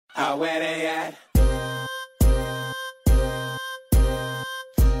Where they at?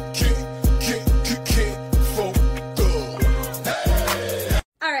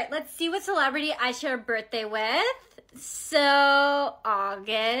 Alright, let's see what celebrity I share a birthday with. So,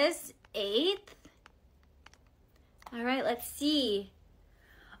 August 8th. Alright, let's see.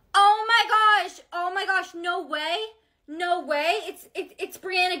 Oh my gosh, no way. No way. It's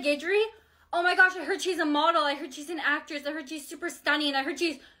Brianna Guidryy. Oh my gosh, I heard she's a model. I heard she's an actress. I heard she's super stunning. I heard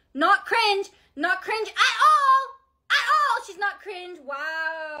she's not cringe at all. She's not cringe.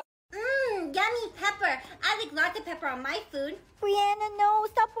 Wow. Yummy pepper. I like lots of pepper on my food. Brianna, no,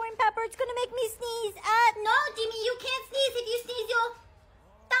 stop pouring pepper. It's gonna make me sneeze. No, Jimmy, you can't sneeze. If you sneeze, you'll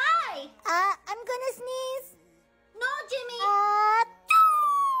die. I'm gonna sneeze. No, Jimmy.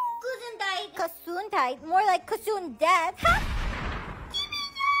 Gesundheit. Gesundheit, more like Kasoon death. Jimmy,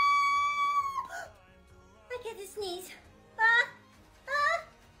 no! I get to sneeze.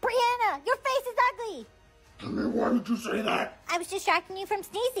 Brianna, your face is ugly. Jimmy, why did you say that? I was distracting you from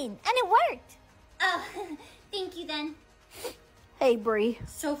sneezing, and it worked. Oh, thank you then. Hey, Bri.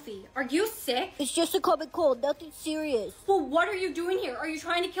 Sophie, are you sick? It's just a common cold, nothing serious. Well, what are you doing here? Are you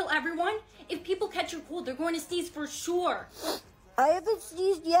trying to kill everyone? If people catch your cold, they're going to sneeze for sure. I haven't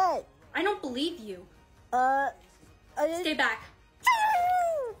sneezed yet. I don't believe you. Stay back.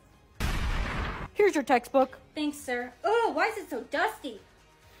 Here's your textbook. Thanks, sir. Oh, why is it so dusty?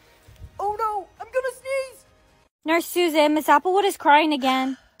 Oh no, I'm gonna sneeze. Nurse Susan, Miss Applewood is crying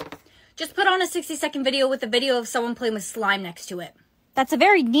again. Just put on a 60-second video with a video of someone playing with slime next to it. That's a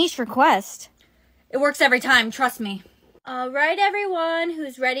very niche request. It works every time, trust me. All right, everyone,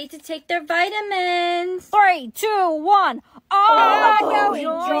 who's ready to take their vitamins? 3, 2, 1. Oh,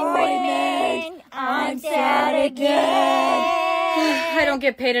 enjoyment. I'm sad again. I don't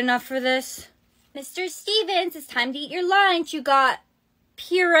get paid enough for this. Mr. Stevens, it's time to eat your lunch. You got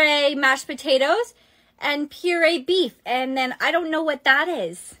puree mashed potatoes and puree beef, and then I don't know what that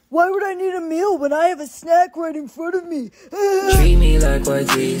is. Why would I need a meal when I have a snack right in front of me? Treat me like white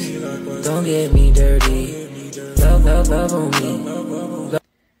teeth, don't get me dirty. Love on me.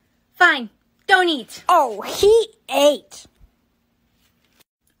 Fine, don't eat. Oh, he ate.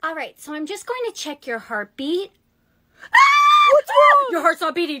 All right, so I'm just going to check your heartbeat. What's wrong? Your heart's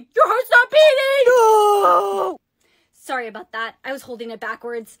not beating. Your heart's not beating. No! Sorry about that. I was holding it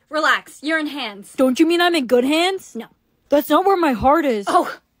backwards. Relax. You're in hands. Don't you mean I'm in good hands? No. That's not where my heart is.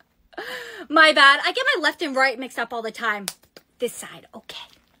 Oh, my bad. I get my left and right mixed up all the time. This side. Okay.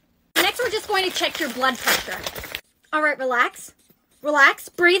 Next, we're just going to check your blood pressure. All right, relax. Relax.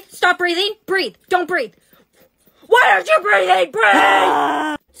 Breathe. Stop breathing. Breathe. Don't breathe. Why aren't you breathing?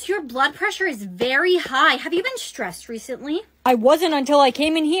 Breathe! So your blood pressure is very high. Have you been stressed recently? I wasn't until I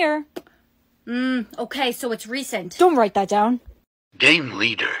came in here. Okay, so it's recent. Don't write that down. Game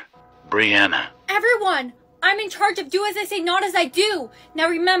leader, Brianna. Everyone, I'm in charge of do as I say, not as I do. Now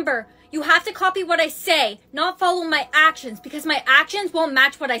remember, you have to copy what I say, not follow my actions, because my actions won't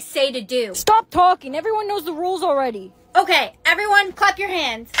match what I say to do. Stop talking. Everyone knows the rules already. Okay, everyone, clap your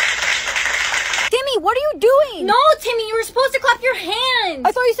hands. Timmy, what are you doing? No, Timmy, you were supposed to clap your hands.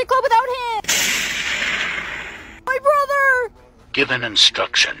 I thought you said clap without hands. My brother! Give an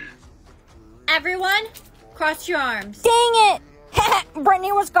instruction. Everyone, cross your arms. Dang it.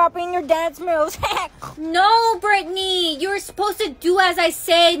 Brittany was copying your dad's moves. No, Brittany, you were supposed to do as I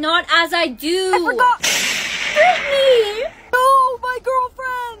say, not as I do. I forgot. Brittany! No, my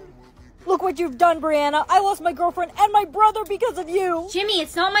girlfriend! Look what you've done, Brianna. I lost my girlfriend and my brother because of you. Jimmy,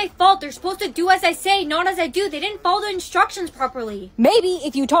 it's not my fault. They're supposed to do as I say, not as I do. They didn't follow the instructions properly. Maybe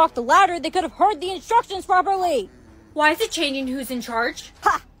if you talked louder, they could have heard the instructions properly. Why is it changing who's in charge?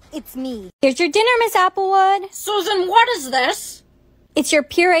 Ha! It's me. Here's your dinner, Miss Applewood. Susan, what is this? It's your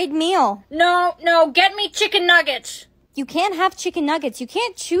pureed meal. No, get me chicken nuggets. You can't have chicken nuggets. You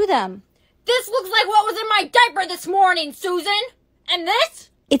can't chew them. This looks like what was in my diaper this morning, Susan. And this?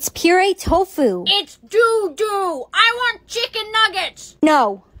 It's puree tofu. It's doo-doo. I want chicken nuggets.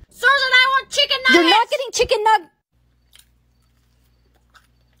 No. Susan, I want chicken nuggets. You're not getting chicken nuggets.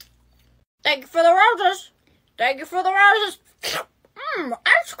 Thank you for the roses. Thank you for the roses.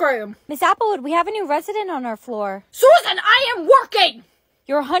 Ice cream. Miss Applewood, we have a new resident on our floor. Susan, I am working.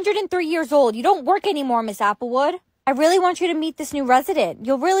 You're 103 years old. You don't work anymore, Miss Applewood. I really want you to meet this new resident.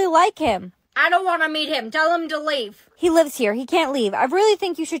 You'll really like him. I don't want to meet him. Tell him to leave. He lives here. He can't leave. I really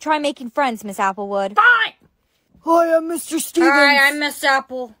think you should try making friends, Miss Applewood. Fine. Hi, I'm Mr. Stevens. Hi, I'm Miss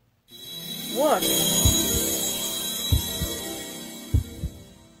Apple. What?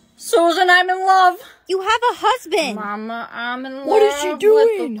 Susan, I'm in love. You have a husband. Mama, I'm in love. What is she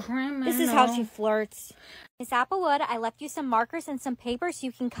doing? With the criminal. This is how she flirts. Miss Applewood, I left you some markers and some paper so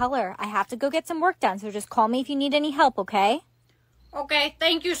you can color. I have to go get some work done, so just call me if you need any help, okay? Okay,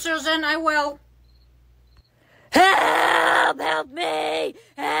 thank you, Susan. I will. Help! Help me!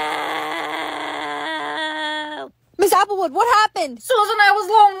 Help! Miss Applewood, what happened? Susan, I was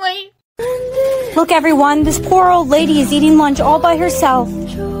lonely. Look, everyone, this poor old lady is eating lunch all by herself.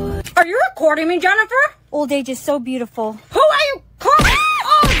 Are you recording me, Jennifer? Old age is so beautiful. Who are you calling?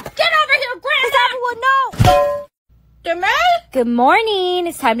 Oh, get over here, Grandma! Miss Applewood, no! To me? Good morning.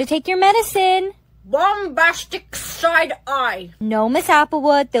 It's time to take your medicine. Bombastic side eye. No, Miss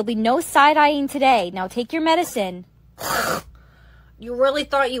Applewood, there'll be no side-eyeing today. Now take your medicine. You really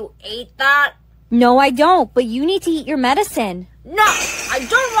thought you ate that? No, I don't, but you need to eat your medicine. No, I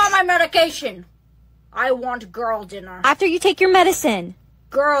don't want my medication. I want girl dinner. After you take your medicine.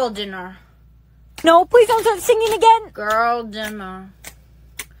 Girl dinner. No, please don't start singing again. Girl dinner.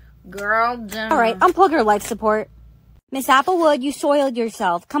 Girl dinner. All right, unplug your life support. Miss Applewood, you soiled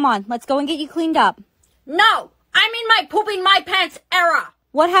yourself. Come on, let's go and get you cleaned up. No, I'm in my pooping my pants era.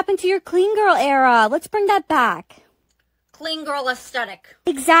 What happened to your clean girl era? Let's bring that back. Clean girl aesthetic.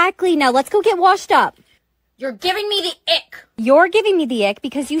 Exactly. Now let's go get washed up. You're giving me the ick. You're giving me the ick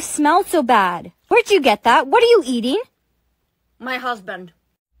because you smell so bad. Where'd you get that? What are you eating? My husband.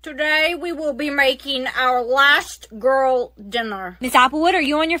 Today we will be making our last girl dinner. Miss Applewood, are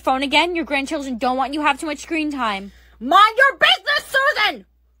you on your phone again? Your grandchildren don't want you to have too much screen time. Mind your business, Susan!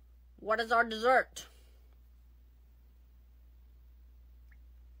 What is our dessert?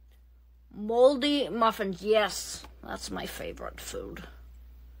 Moldy muffins. Yes, that's my favorite food.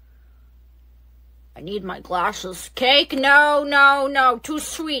 I need my glasses. Cake? No, no, no. Too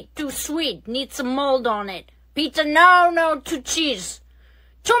sweet, too sweet. Need some mold on it. Pizza? No, no. Too cheese.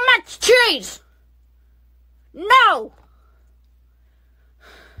 Too much cheese! No!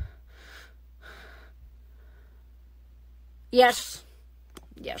 Yes.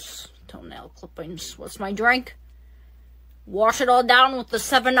 Yes. Toenail clippings. What's my drink? Wash it all down with the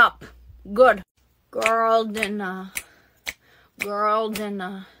 7-Up. Good. Girl dinner. Girl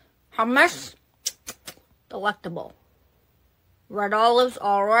dinner. Hummus? Delectable. Red olives?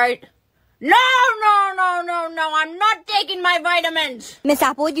 Alright. No, no, no, no, no. I'm not taking my vitamins. Miss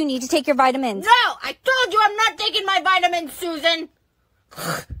Applewood, you need to take your vitamins. No, I told you I'm not taking my vitamins, Susan.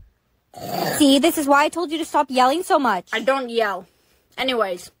 See, this is why I told you to stop yelling so much. I don't yell.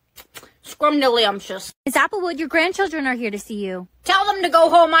 Anyways, scrumdiddlyumptious. Miss Applewood, your grandchildren are here to see you. Tell them to go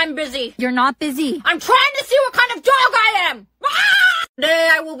home. I'm busy. You're not busy. I'm trying to see what kind of dog I am. Ah! Today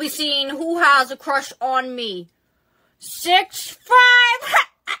I will be seeing who has a crush on me. 6'5".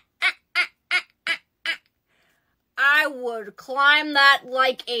 I would climb that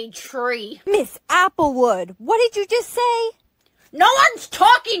like a tree. Miss Applewood, what did you just say? No one's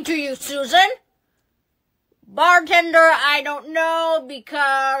talking to you, Susan. Bartender, I don't know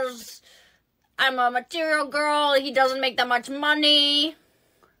because I'm a material girl. He doesn't make that much money.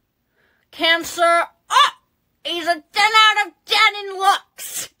 Cancer. Oh, he's a 10 out of 10 in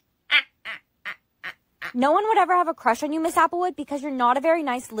looks. No one would ever have a crush on you, Miss Applewood, because you're not a very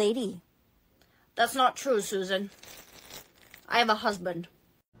nice lady. That's not true, Susan. I have a husband.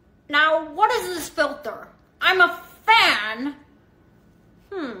 Now, what is this filter? I'm a fan.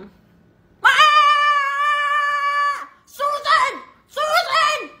 Ah! Susan!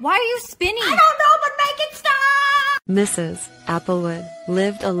 Susan! Why are you spinning? I don't know, but make it stop! Mrs. Applewood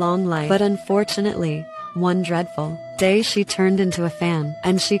lived a long life, but unfortunately, one dreadful day she turned into a fan,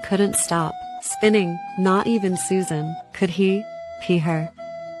 and she couldn't stop spinning. Not even Susan could pee her.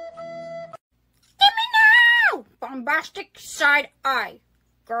 Bombastic side eye.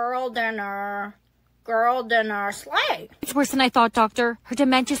 Girl dinner. Girl dinner. Slay. It's worse than I thought, Doctor. Her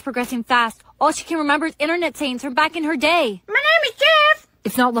dementia's progressing fast. All she can remember is internet sayings from back in her day. My name is Jeff.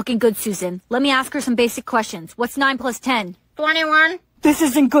 It's not looking good, Susan. Let me ask her some basic questions. What's 9 plus 10? 21. This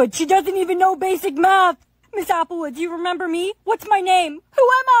isn't good. She doesn't even know basic math. Miss Applewood, do you remember me? What's my name? Who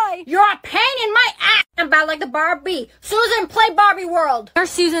am I? You're a pain in my ass. I'm bad like the Barbie. Susan, play Barbie World.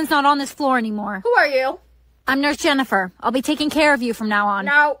 Nurse Susan's not on this floor anymore. Who are you? I'm Nurse Jennifer. I'll be taking care of you from now on.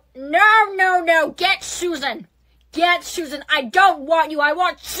 No, no, no, no. Get Susan. Get Susan. I don't want you. I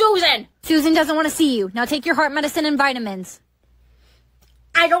want Susan. Susan doesn't want to see you. Now take your heart medicine and vitamins.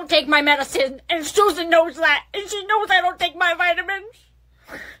 I don't take my medicine, and Susan knows that, and she knows I don't take my vitamins.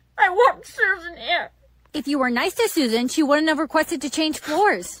 I want Susan here. If you were nice to Susan, she wouldn't have requested to change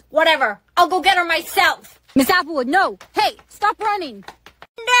floors. Whatever. I'll go get her myself. Miss Applewood, no. Hey, stop running.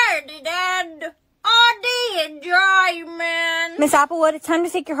 Dirty Dad. Oh, enjoyment. Miss Applewood, it's time to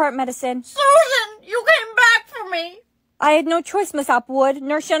take your heart medicine. Susan, you came back for me. I had no choice, Miss Applewood.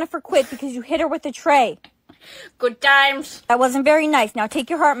 Nurse Jennifer quit because you hit her with a tray. Good times. That wasn't very nice. Now take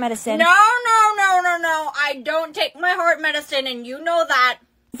your heart medicine. No. I don't take my heart medicine, and you know that.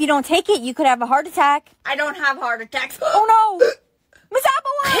 If you don't take it, you could have a heart attack. I don't have heart attacks. Oh no! Miss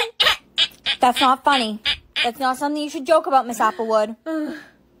Applewood! That's not funny. That's not something you should joke about, Miss Applewood.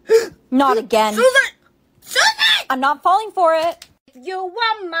 Not again. Susan! I'm not falling for it. If you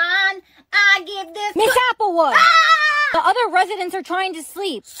want mine, I give this Miss Applewood! Ah! The other residents are trying to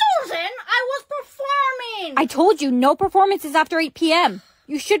sleep. Susan, I was performing. I told you, no performances after 8 p.m.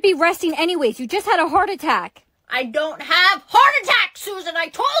 You should be resting anyways. You just had a heart attack. I don't have heart attacks, Susan. I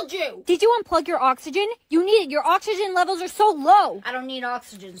told you. Did you unplug your oxygen? You need it. Your oxygen levels are so low. I don't need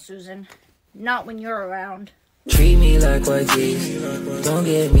oxygen, Susan. Not when you're around. Treat me like white teeth. Don't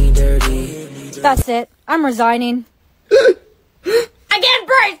get me dirty. That's it. I'm resigning. I can't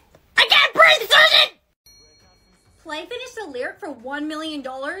breathe. I can't breathe, Susan. Play finish the lyric for $1 million?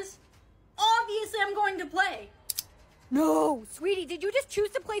 Obviously, I'm going to play. No, sweetie, did you just choose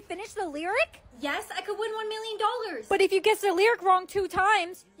to play finish the lyric? Yes, I could win $1 million. But if you guess the lyric wrong 2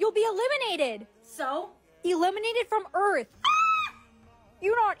 times, you'll be eliminated. So? Eliminated from Earth. Ah!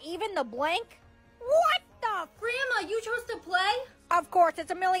 You're not even the blank? What the? Grandma, you chose to play? Of course,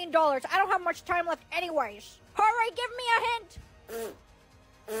 it's $1 million. I don't have much time left anyways. Hurry, give me a hint.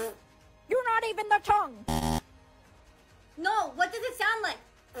 You're not even the tongue. No, what does it sound like?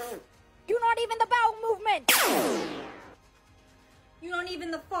 You're not even the bowel movement. You're not even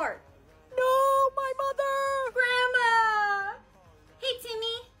the fart. No, my mother. Grandma! Hey,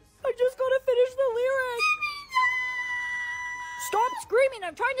 Timmy. I just gotta finish the lyric. Stop screaming,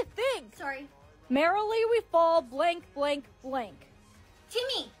 I'm trying to think. Sorry. Merrily we fall, blank, blank, blank.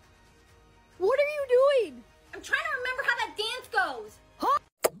 Timmy! What are you doing? I'm trying to remember how that dance goes. Huh?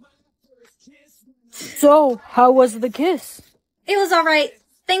 So, how was the kiss? It was alright.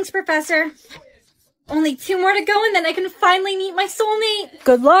 Thanks, Professor. Only 2 more to go and then I can finally meet my soulmate.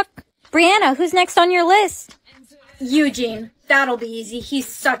 Good luck. Brianna, who's next on your list? Eugene. That'll be easy. He's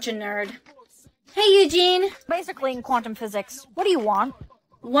such a nerd. Hey, Eugene. Basically in quantum physics. What do you want?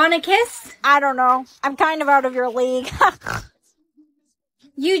 Want a kiss? I don't know. I'm kind of out of your league.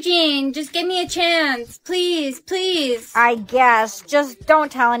 Eugene, just give me a chance. Please, please. I guess. Just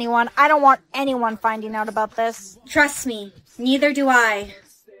don't tell anyone. I don't want anyone finding out about this. Trust me. Neither do I.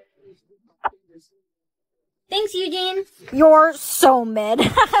 Thanks, Eugene. You're so mid.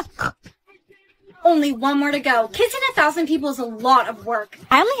 Only 1 more to go. Kissing 1,000 people is a lot of work.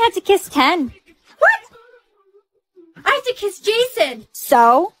 I only had to kiss 10. What? I have to kiss Jason.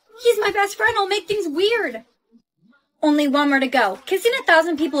 So? He's my best friend. I'll make things weird. Only 1 more to go. Kissing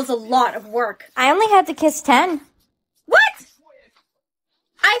 1,000 people is a lot of work. I only had to kiss 10. What?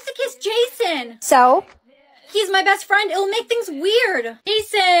 I have to kiss Jason. So? He's my best friend. It'll make things weird.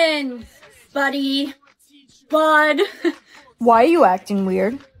 Jason. Buddy. Bud. Why are you acting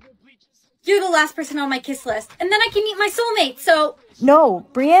weird? You're the last person on my kiss list. And then I can meet my soulmate, so... No,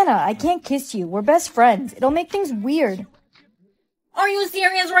 Brianna, I can't kiss you. We're best friends. It'll make things weird. Are you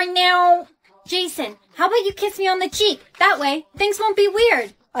serious right now? Jason, how about you kiss me on the cheek? That way, things won't be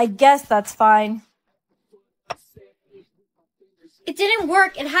weird. I guess that's fine. It didn't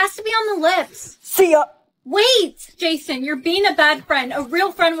work. It has to be on the lips. See ya. Wait! Jason, you're being a bad friend. A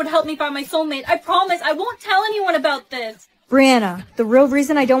real friend would help me find my soulmate. I promise I won't tell anyone about this. Brianna, the real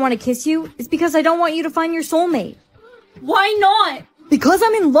reason I don't want to kiss you is because I don't want you to find your soulmate. Why not? Because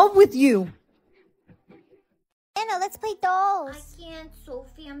I'm in love with you. Anna, let's play dolls. I can't,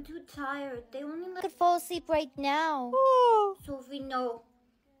 Sophie. I'm too tired. They only I could fall asleep right now. Sophie, no.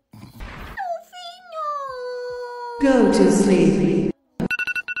 Go to sleep.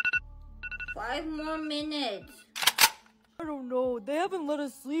 5 more minutes. I don't know. They haven't let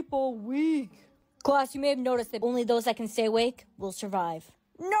us sleep all week. Class, you may have noticed that only those that can stay awake will survive.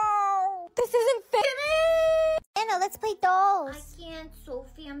 No! This isn't fair! Anna, let's play dolls. I can't,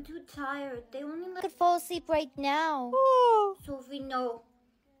 Sophie. I'm too tired. They only I could fall asleep right now. Sophie, no.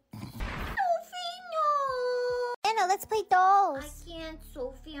 Anna, let's play dolls. I can't,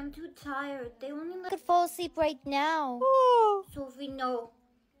 Sophie. I'm too tired. They only I could fall asleep right now. Sophie, no.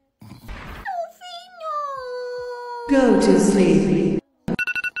 Go to sleep.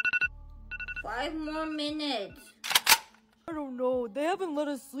 5 more minutes. I don't know. They haven't let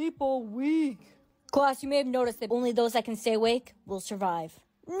us sleep all week. Class, you may have noticed that only those that can stay awake will survive.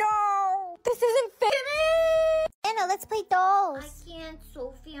 No! This isn't fair! Anna, let's play dolls. I can't,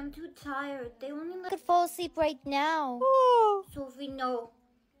 Sophie. I'm too tired. They only I could fall asleep right now. Sophie, no.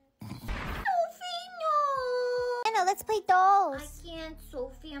 Anna, let's play dolls. I can't,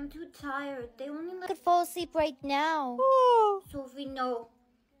 Sophie. I'm too tired. They only I could fall asleep right now. Sophie, no.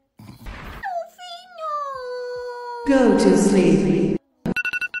 Go to sleep.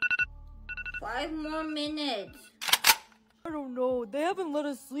 5 more minutes. I don't know. They haven't let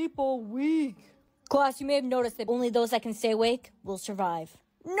us sleep all week. Class, you may have noticed that only those that can stay awake will survive.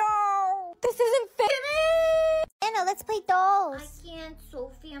 No! This isn't fair! Anna, let's play dolls. I can't,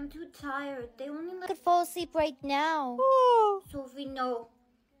 Sophie. I'm too tired. They only I let could fall asleep right now. Sophie, no.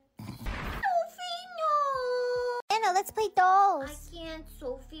 Anna, let's play I dolls. can't,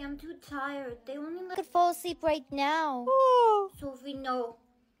 Sophie. I'm too tired. They only I let could fall asleep right now. Sophie, no.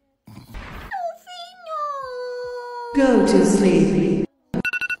 Go to sleep.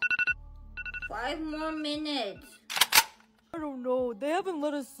 5 more minutes. I don't know. They haven't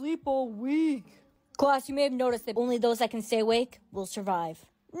let us sleep all week. Class, you may have noticed that only those that can stay awake will survive.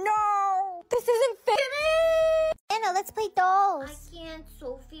 No! This isn't fair! Anna, let's play I dolls. can't,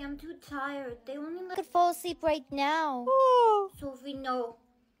 Sophie. I'm too tired. They only I let could fall asleep right now. Sophie, no.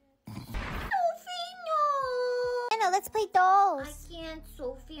 Anna, let's play I dolls. can't,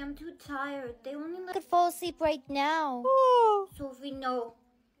 Sophie. I'm too tired. They only I let could fall asleep right now. Sophie, no.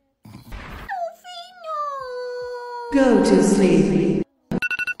 Go to sleep.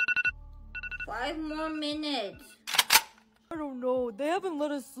 5 more minutes. I don't know. They haven't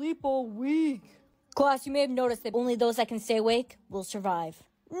let us sleep all week. Class, you may have noticed that only those that can stay awake will survive.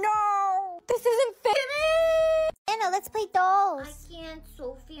 No! This isn't fair! Anna, let's play I dolls. can't,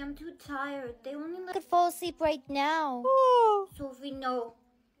 Sophie. I'm too tired. They only I let could fall asleep right now. Sophie, no.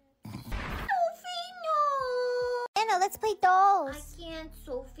 Anna, let's play I dolls. can't,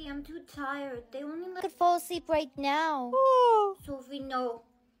 Sophie. I'm too tired. They only I let could fall asleep right now. Sophie, no.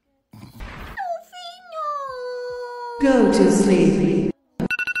 Go to sleep.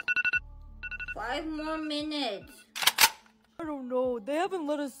 5 more minutes. I don't know. They haven't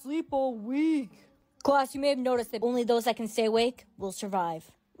let us sleep all week. Class, you may have noticed that only those that can stay awake will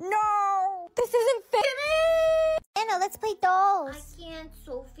survive. No! This isn't fair! Anna, let's play I dolls. can't,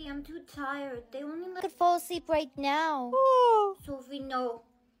 Sophie. I'm too tired. They only I let could fall asleep right now. Sophie, no.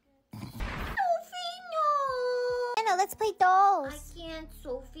 Anna, let's play I dolls. can't,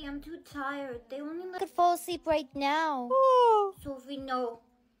 Sophie. I'm too tired. They only I let could fall asleep right now. Sophie, no.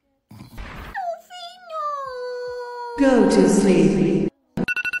 Go to sleep.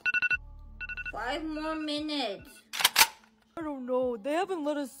 5 more minutes. I don't know. They haven't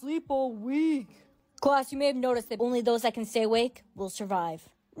let us sleep all week. Class, you may have noticed that only those that can stay awake will survive.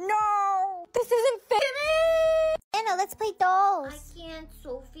 No! This isn't fair! Anna, let's play I dolls. can't,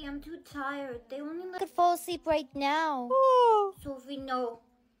 Sophie. I'm too tired. They only I let could fall asleep right now. Sophie, no.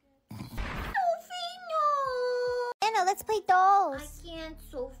 Anna, let's play I dolls. can't,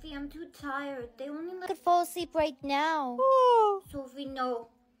 Sophie. I'm too tired. They only I let could fall asleep right now. Sophie, no.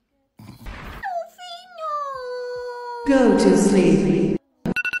 Go to sleep.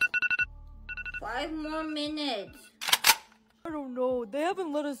 5 more minutes. I don't know. They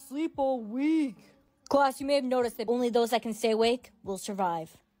haven't let us sleep all week. Class, you may have noticed that only those that can stay awake will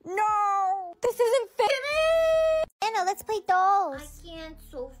survive. No! This isn't fair! Anna, let's play I dolls. can't,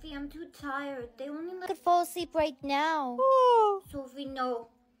 Sophie. I'm too tired. They only I let could fall asleep right now. Sophie, no.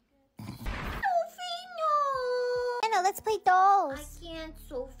 Anna, let's play I dolls. can't,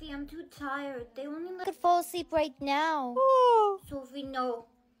 Sophie. I'm too tired. They only I let could fall asleep right now. Sophie, no.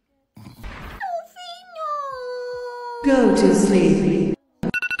 Go to sleep.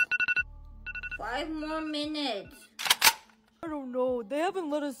 5 more minutes. I don't know. They haven't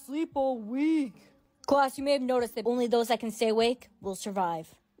let us sleep all week. Class, you may have noticed that only those that can stay awake will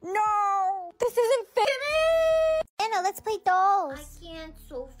survive. No! This isn't fair! Anna, let's play I dolls. can't,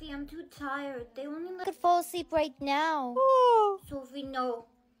 Sophie. I'm too tired. They only I let could fall asleep right now. Sophie, no.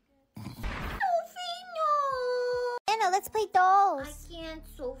 Anna, let's play I dolls. can't,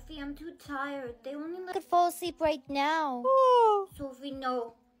 Sophie. I'm too tired. They only I let could fall asleep right now. Sophie,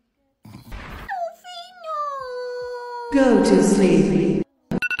 no. Go to sleep.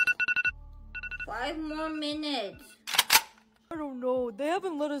 5 more minutes. I don't know. They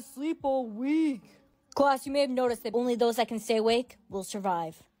haven't let us sleep all week. Class, you may have noticed that only those that can stay awake will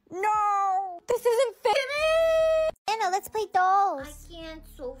survive. No! This isn't fair! Anna, let's play I dolls. can't,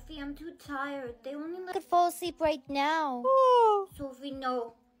 Sophie. I'm too tired. They only I let could fall asleep right now. Sophie,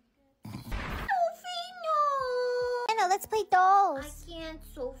 no. Anna, let's play I dolls. can't,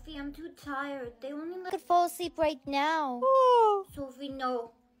 Sophie. I'm too tired. They only I let could fall asleep right now. Sophie,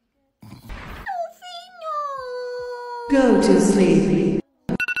 no. Go to sleep.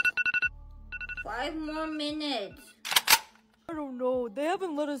 5 more minutes. I don't know. They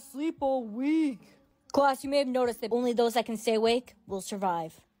haven't let us sleep all week. Class, you may have noticed that only those that can stay awake will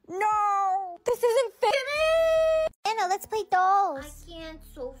survive. No! This isn't fair! Anna, let's play dolls. I can't,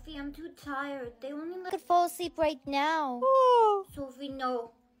 Sophie. I'm too tired. They only I let... could fall asleep right now. Sophie,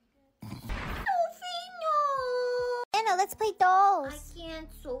 no. Anna, let's play I dolls. can't,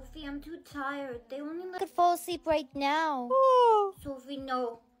 Sophie. I'm too tired. They only I let... could fall asleep right now. Sophie,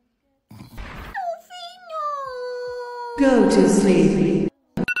 no. Go to sleep.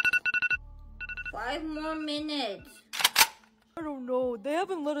 5 more minutes. I don't know. They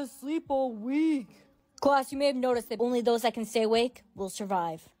haven't let us sleep all week. Class, you may have noticed that only those that can stay awake will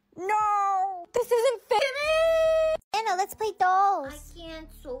survive. No! This isn't fair! Anna, let's play I dolls. can't,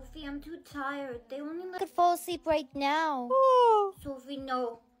 Sophie. I'm too tired. They only I let... could fall asleep right now. Sophie,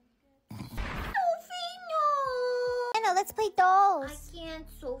 no. Anna, let's play I dolls. can't,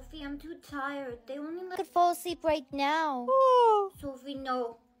 Sophie. I'm too tired. They only I let... could fall asleep right now. Sophie,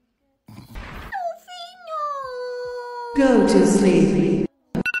 no. Go to sleep.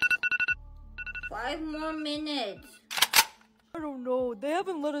 5 more minutes. I don't know. They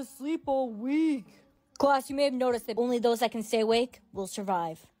haven't let us sleep all week. Class, you may have noticed that only those that can stay awake will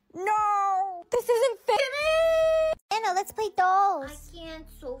survive. No! This isn't fair! Anna, let's play I dolls. can't,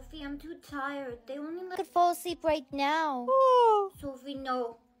 Sophie. I'm too tired. They only I let... could fall asleep right now. Sophie,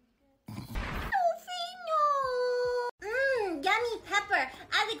 no. Yummy pepper.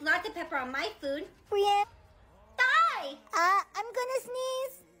 I like lots of pepper on my food. Brianna, Die! I'm gonna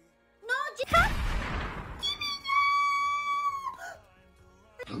sneeze. No,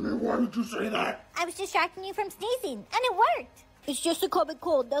 Tell me, why did you say that? I was distracting you from sneezing, and it worked. It's just a common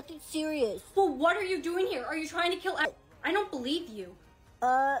cold, nothing serious. Well, what are you doing here? Are you trying to kill... I don't believe you.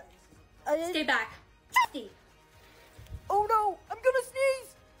 Stay back. Steve. Oh no! I'm gonna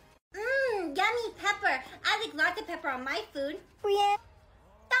sneeze! Yummy pepper. I like lots of pepper on my food. Brianna,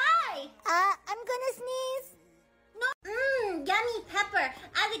 Die! I'm gonna sneeze. No, yummy pepper.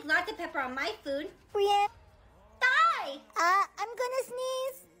 I like lots of pepper on my food. Brianna, Die! I'm gonna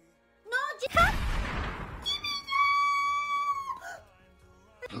sneeze. No,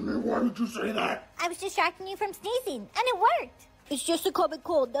 Tell me, why did you say that? I was distracting you from sneezing, and it worked. It's just a common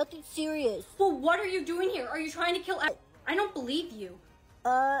cold, nothing serious. Well, what are you doing here? Are you trying to kill... I don't believe you.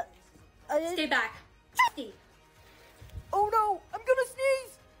 Stay back. Steve. Oh no! I'm gonna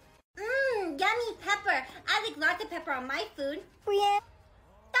sneeze! yummy pepper. I like lots of pepper on my food. Brianna,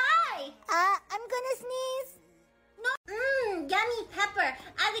 Die! I'm gonna sneeze. No, yummy pepper.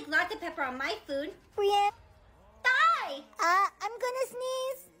 I like lots of pepper on my food. Brianna, Die! I'm gonna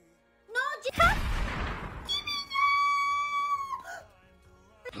sneeze. No,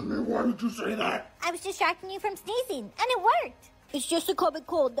 Tell me, why did you say that? I was distracting you from sneezing, and it worked. It's just a common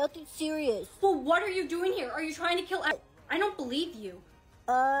cold, nothing serious. Well, what are you doing here? Are you trying to kill... I don't believe you.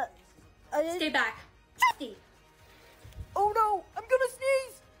 Stay back. Steve. Oh no! I'm gonna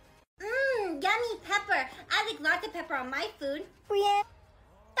sneeze! yummy pepper. I like lots of pepper on my food. Brianna,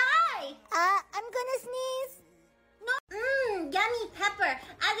 Die! I'm gonna sneeze. No, yummy pepper.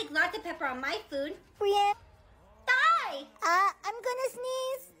 I like lots of pepper on my food. Brianna, Die! I'm gonna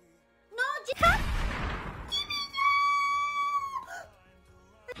sneeze. No,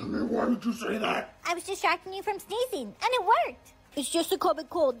 Tell me, why did you say that? I was distracting you from sneezing, and it worked. It's just a common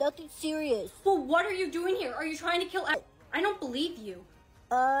cold, nothing serious. Well, what are you doing here? Are you trying to kill... I don't believe you.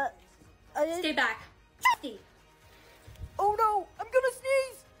 Stay back. Steve. Oh no! I'm gonna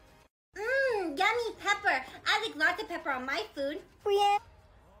sneeze! yummy pepper. I like lots of pepper on my food. Brianna,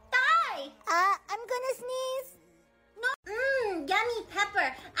 Die! I'm gonna sneeze. No, yummy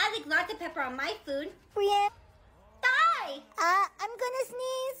pepper. I like lots of pepper on my food. Brianna, Die! I'm gonna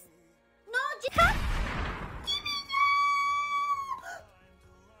sneeze. No,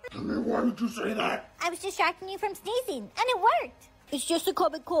 Tell me, why did you say that? I was distracting you from sneezing, and it worked. It's just a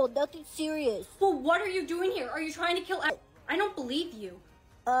common cold, nothing serious. Well, what are you doing here? Are you trying to kill... I don't believe you.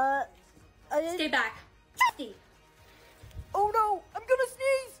 Stay back. Steve. Oh no! I'm gonna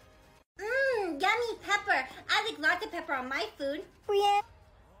sneeze! yummy pepper. I like lots of pepper on my food. Brianna,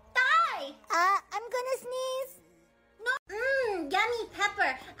 Die! I'm gonna sneeze. No, yummy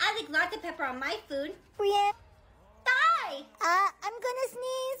pepper. I like lots of pepper on my food. Brianna, Die! I'm gonna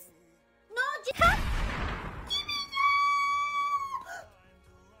sneeze. No,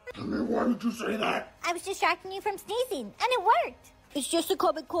 Tell me, why did you say that? I was distracting you from sneezing, and it worked. It's just a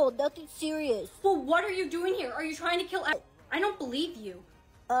common cold, nothing serious. Well, what are you doing here? Are you trying to kill... I don't believe you.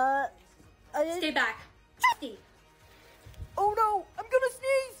 Stay back. Steve. Oh no! I'm gonna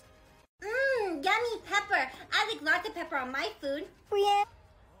sneeze! yummy pepper. I like lots of pepper on my food. Brianna,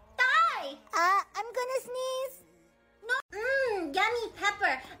 Die! I'm gonna sneeze. No, yummy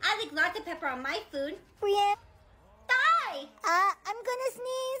pepper. I like lots of pepper on my food. Brianna, Die! I'm gonna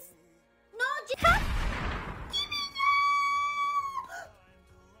sneeze. No,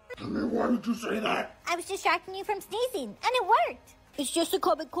 Timmy, why did you say that? I was distracting you from sneezing, and it worked. It's just a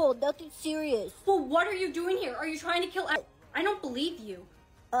common cold, nothing serious. Well, what are you doing here? Are you trying to kill... I don't believe you.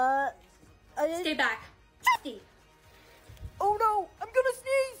 Stay back. Steve. Oh no, I'm gonna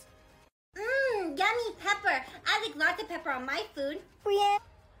sneeze. Yummy pepper. I like lots of pepper on my food. Brianna,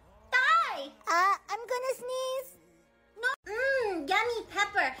 Die! I'm gonna sneeze. No. Yummy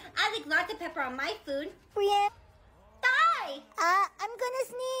pepper. I like lots of pepper on my food. Brianna, Die! I'm gonna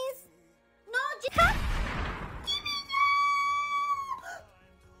sneeze. No,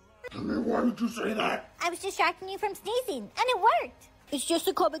 Timmy, why did you say that? I was distracting you from sneezing, and it worked. It's just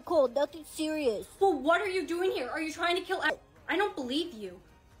a common cold, nothing serious. Well, what are you doing here? Are you trying to kill... I don't believe you.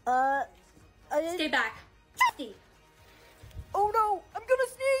 Stay back. Steve. Oh no, I'm gonna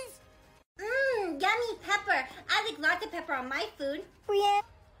sneeze. Yummy pepper. I like lots of pepper on my food. Brianna,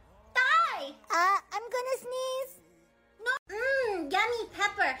 Die! I'm gonna sneeze. No. Yummy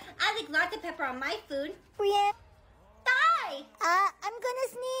pepper. I like lots of pepper on my food. Brianna, Die! I'm gonna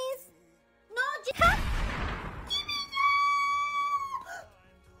sneeze. No,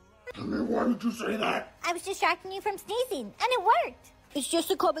 Timmy, why did you say that? I was distracting you from sneezing, and it worked. It's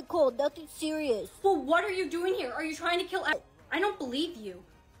just a common cold, nothing serious. Well, what are you doing here? Are you trying to kill... I don't believe you.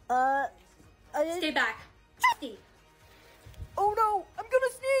 Stay back. Steve. Oh no, I'm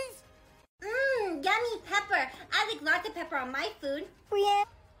gonna sneeze. Yummy pepper. I like lots of pepper on my food. Brianna,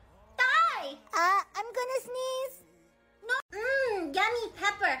 Die! I'm gonna sneeze. No. Yummy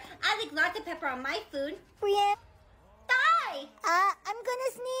pepper. I like lots of pepper on my food. Brianna, Die! I'm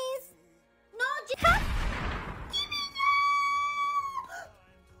gonna sneeze. No,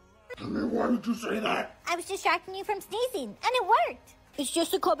 Timmy, why did you say that? I was distracting you from sneezing, and it worked. It's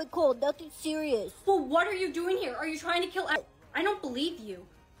just a common cold, nothing serious. Well, what are you doing here? Are you trying to kill... I don't believe you.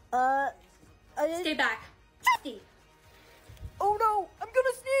 Stay back. Steve. Oh no, I'm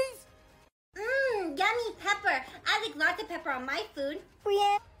gonna sneeze. Yummy pepper. I like lots of pepper on my food.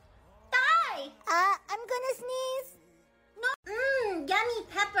 Brianna, Die! I'm gonna sneeze. No. Yummy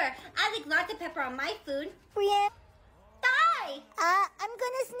pepper. I like lots of pepper on my food. Brianna, Die! I'm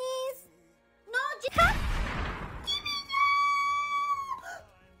gonna sneeze. No,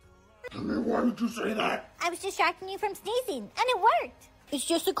 Timmy, why did you say that? I was distracting you from sneezing, and it worked. It's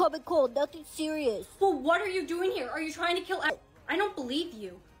just a common cold, nothing serious. Well, what are you doing here? Are you trying to kill... I don't believe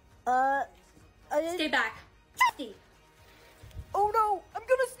you. Stay back. Steve. Oh no, I'm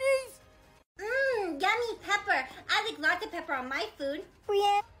gonna sneeze. Yummy pepper. I like lots of pepper on my food.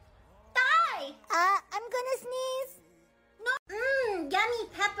 Brianna, Die! I'm gonna sneeze. No. Yummy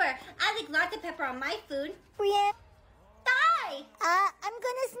pepper. I like lots of pepper on my food. Brianna, Die! I'm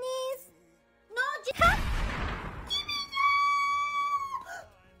gonna sneeze. No,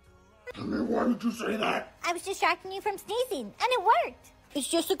 Timmy, why did you say that? I was distracting you from sneezing, and it worked. It's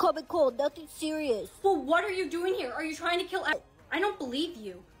just a common cold, nothing serious. Well, what are you doing here? Are you trying to kill... I don't believe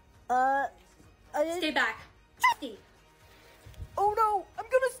you. Stay back. Steve. Oh no, I'm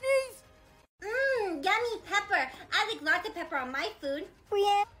gonna sneeze. Yummy pepper. I like lots of pepper on my food.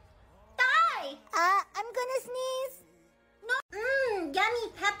 Brianna, Die! I'm gonna sneeze. No. Yummy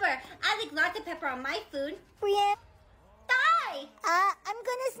pepper. I like lots of pepper on my food. Brianna, Die! I'm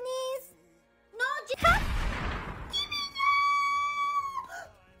gonna sneeze. No,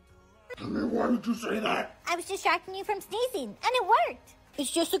 Timmy, why did you say that? I was distracting you from sneezing, and it worked. It's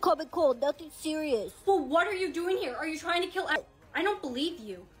just a common cold, nothing serious. Well, what are you doing here? Are you trying to kill... I don't believe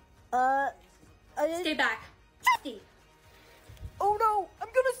you. Stay back. Steve. Oh no, I'm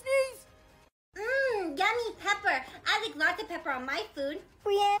gonna sneeze. Yummy pepper. I like lots of pepper on my food.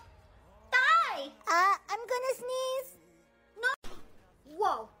 Brianna, Die! I'm gonna sneeze.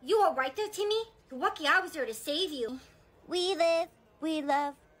 Whoa, you all right there, Timmy? You're lucky I was there to save you. We live, we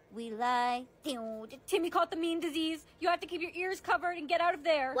love, we lie. Timmy caught the meme disease. You have to keep your ears covered and get out of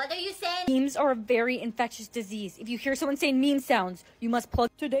there. What are you saying? Memes are a very infectious disease. If you hear someone saying meme sounds, you must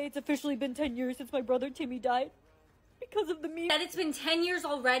plug. Today it's officially been 10 years since my brother Timmy died. Because of the meme. Said it's been 10 years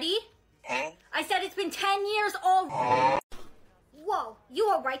already? I said it's been 10 years already. Whoa, you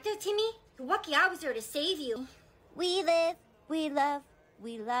all right there, Timmy? You're lucky I was there to save you. We live, we love,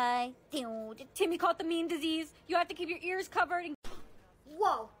 we lie. Timmy caught the meme disease. You have to keep your ears covered and.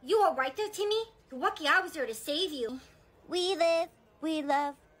 Whoa, you all right there, Timmy? You're lucky I was there to save you. We live, we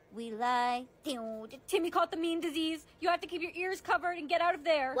love, we lie. Timmy caught the meme disease. You have to keep your ears covered and get out of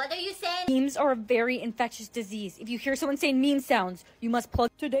there. What are you saying? Memes are a very infectious disease. If you hear someone saying meme sounds, you must plug.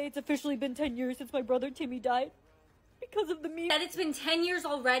 Today it's officially been 10 years since my brother Timmy died. Because of the meme. Said it's been 10 years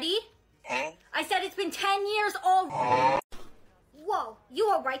already? I said it's been 10 years already. Whoa, you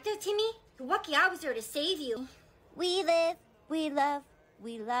all right there, Timmy? You're lucky I was there to save you. We live, we love,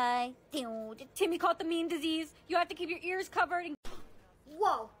 we lie. Timmy caught the mean disease. You have to keep your ears covered. And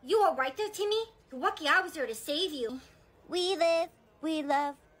Whoa, you alright there, Timmy? You're lucky I was there to save you. We live, we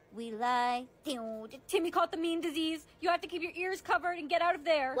love, we lie. Timmy caught the mean disease. You have to keep your ears covered and get out of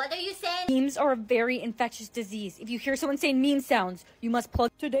there. What are you saying? Memes are a very infectious disease. If you hear someone saying meme sounds, you must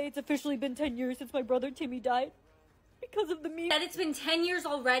plug. Today it's officially been 10 years since my brother Timmy died. Because of the meme. That it's been 10 years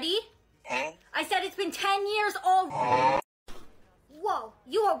already? I said it's been 10 years already. Whoa,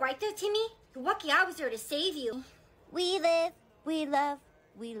 you alright there, Timmy? You're lucky I was there to save you. We live, we love,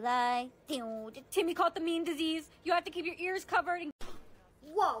 we lie. Timmy caught the mean disease. You have to keep your ears covered. And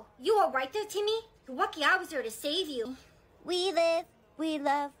Whoa, you alright there, Timmy? You're lucky I was there to save you. We live, we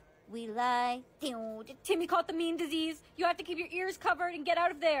love, we lie. Timmy caught the mean disease. You have to keep your ears covered and get out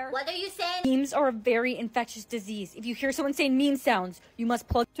of there. What are you saying? Memes are a very infectious disease. If you hear someone saying meme sounds, you must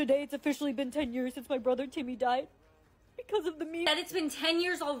plug. Today it's officially been 10 years since my brother Timmy died. Because of the meme. That it's been 10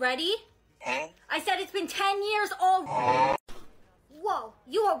 years already? I said it's been 10 years already. Whoa,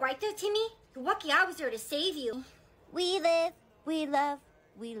 you alright there, Timmy? You're lucky I was there to save you. We live, we love,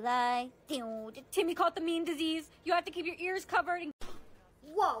 we lie. Timmy caught the mean disease. You have to keep your ears covered. And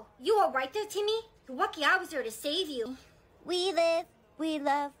Whoa, you alright there, Timmy? You're lucky I was there to save you. We live, we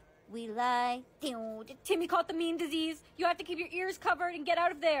love, we lie. Timmy caught the mean disease. You have to keep your ears covered and get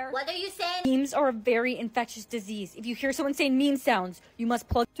out of there. What are you saying? Memes are a very infectious disease. If you hear someone saying meme sounds, you must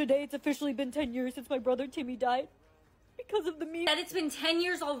plug. Today it's officially been 10 years since my brother Timmy died. Because of the meme. That it's been 10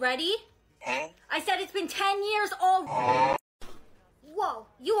 years already? I said it's been 10 years already. Whoa,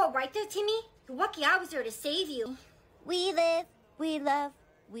 you alright there, Timmy? You're lucky I was there to save you. We live, we love,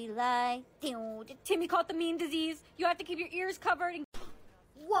 we lie. Timmy caught the mean disease. You have to keep your ears covered. And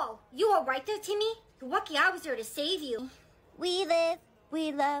Whoa, you alright there, Timmy? You're lucky I was there to save you. We live,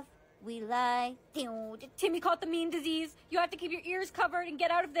 we love, we lie. Timmy caught the mean disease. You have to keep your ears covered and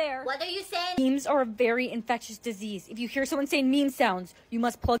get out of there. What are you saying? Memes are a very infectious disease. If you hear someone saying meme sounds, you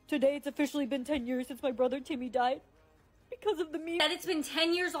must plug. Today it's officially been 10 years since my brother Timmy died. Because of the meme. That it's been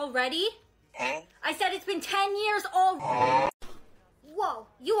 10 years already? I said it's been 10 years already. Whoa,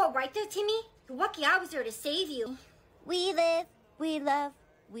 you alright there, Timmy? You're lucky I was there to save you. We live, we love,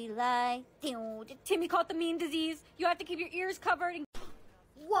 we lie. Timmy caught the mean disease. You have to keep your ears covered. And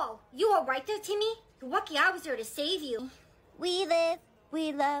Whoa, you alright there, Timmy? You're lucky I was there to save you. We live,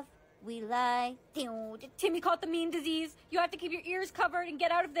 we love, we lie. Timmy caught the mean disease. You have to keep your ears covered and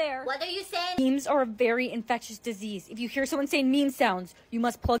get out of there. What are you saying? Memes are a very infectious disease. If you hear someone saying meme sounds, you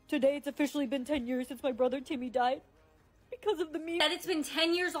must plug. Today it's officially been 10 years since my brother Timmy died. Because of the meme. That it's been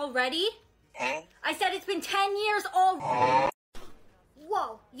 10 years already? I said it's been 10 years already.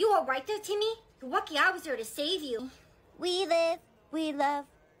 Whoa, you alright there, Timmy? You're lucky I was there to save you. We live, we love,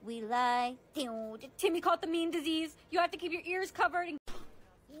 we lie. Timmy caught the mean disease. You have to keep your ears covered. And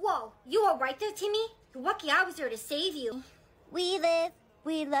Whoa, you alright there, Timmy? You're lucky I was there to save you. We live,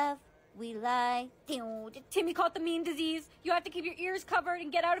 we love, we lie. Timmy caught the mean disease. You have to keep your ears covered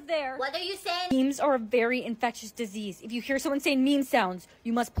and get out of there. What are you saying? Memes are a very infectious disease. If you hear someone saying meme sounds,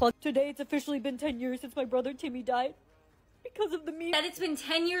 you must plug. Today it's officially been 10 years since my brother Timmy died. Because of the meme. That it's been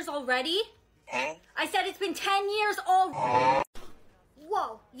 10 years already? I said it's been 10 years already.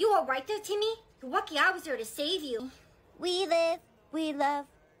 Whoa, you alright there, Timmy? You're lucky I was there to save you. We live, we love,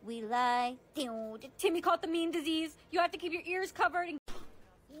 we lie. Timmy caught the mean disease. You have to keep your ears covered. And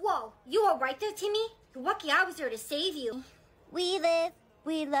Whoa, you alright there, Timmy? You're lucky I was there to save you. We live,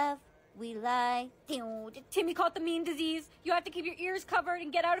 we love, we lie. Timmy caught the mean disease. You have to keep your ears covered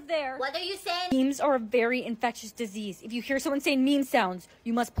and get out of there. What are you saying? Memes are a very infectious disease. If you hear someone saying meme sounds,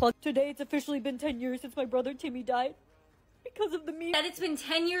 you must plug. Today it's officially been 10 years since my brother Timmy died. Because of the meme. That it's been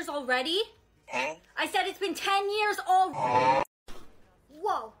 10 years already? I said it's been 10 years already.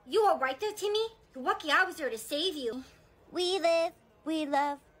 Whoa, you alright there, Timmy? You're lucky I was there to save you. We live, we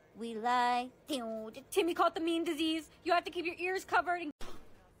love, we lie. Timmy caught the mean disease. You have to keep your ears covered. And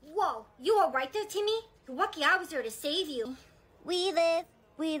Whoa, you alright there, Timmy? You're lucky I was there to save you. We live,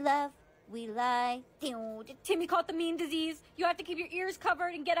 we love, we lie. Timmy caught the mean disease. You have to keep your ears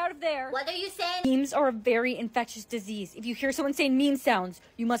covered and get out of there. What are you saying? Memes are a very infectious disease. If you hear someone saying meme sounds,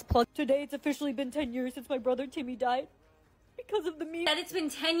 you must plug. Today it's officially been 10 years since my brother Timmy died. Because of the meme. That it's been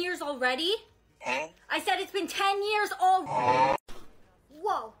 10 years already? I said it's been 10 years already.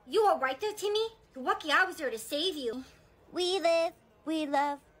 Whoa, you alright there, Timmy? You're lucky I was there to save you. We live, we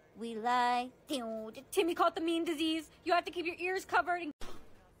love, we lie. Timmy caught the mean disease. You have to keep your ears covered. And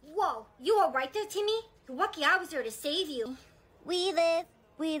Whoa, you alright there, Timmy? You're lucky I was there to save you. We live,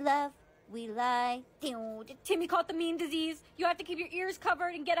 we love, we lie. Timmy caught the mean disease. You have to keep your ears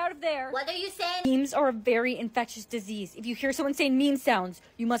covered and get out of there. What are you saying? Memes are a very infectious disease. If you hear someone saying meme sounds,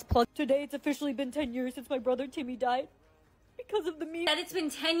 you must plug. Today it's officially been 10 years since my brother Timmy died. Because of the meme. Said it's been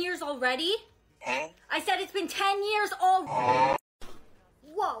 10 years already? I said it's been 10 years already.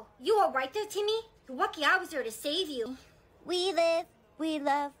 Whoa, you alright there, Timmy? You're lucky I was there to save you. We live, we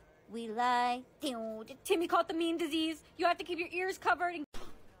love, we lie. Timmy caught the mean disease. You have to keep your ears covered and...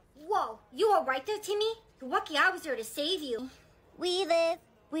 Whoa, you alright there, Timmy? You're lucky I was there to save you. We live,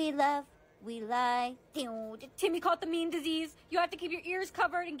 we love, we lie. Timmy caught the mean disease. You have to keep your ears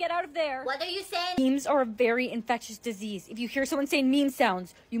covered and get out of there. What are you saying? Memes are a very infectious disease. If you hear someone saying meme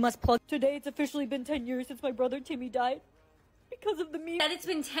sounds, you must plug. Today it's officially been 10 years since my brother Timmy died. Because of the meme. Said it's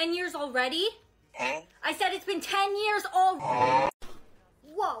been 10 years already? I said it's been 10 years already.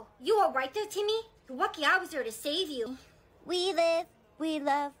 Whoa, you alright there, Timmy? You're lucky I was there to save you. We live, we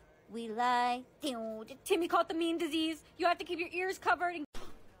love, we lie. Timmy caught the mean disease. You have to keep your ears covered and...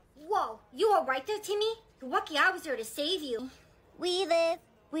 Whoa, you alright there, Timmy? You're lucky I was there to save you. We live,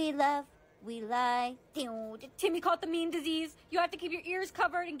 we love, we lie. Timmy caught the mean disease. You have to keep your ears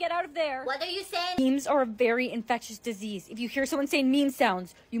covered and get out of there. What are you saying? Memes are a very infectious disease. If you hear someone saying meme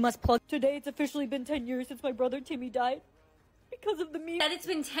sounds, you must plug. Today it's officially been 10 years since my brother Timmy died. Because of the meme. Said it's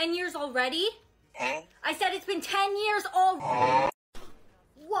been 10 years already? I said it's been 10 years already.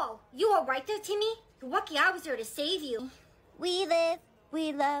 Whoa, you alright there, Timmy? You're lucky I was there to save you. We live,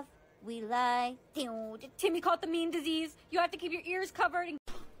 we love, we lie. Timmy caught the mean disease. You have to keep your ears covered and...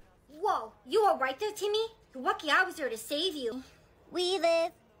 Whoa, you alright there, Timmy? You're lucky I was there to save you. We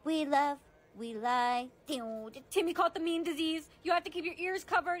live, we love, we lie. Timmy caught the mean disease. You have to keep your ears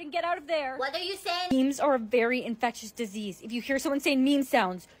covered and get out of there. What are you saying? Memes are a very infectious disease. If you hear someone saying meme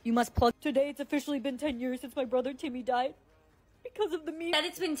sounds, you must plug. Today it's officially been 10 years since my brother Timmy died. Because of the meme. Said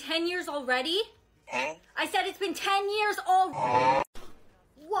it's been 10 years already? I said it's been 10 years already.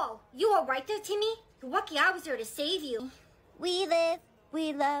 Whoa, you alright there, Timmy? You're lucky I was there to save you. We live,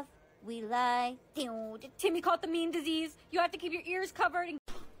 we love, we lie. Timmy caught the mean disease. You have to keep your ears covered and...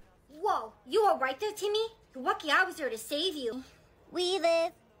 Whoa, you alright there, Timmy? You're lucky I was there to save you. We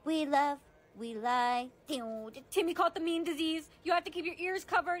live, we love, we lie. Timmy caught the mean disease. You have to keep your ears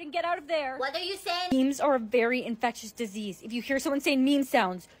covered and get out of there. What are you saying? Memes are a very infectious disease. If you hear someone saying meme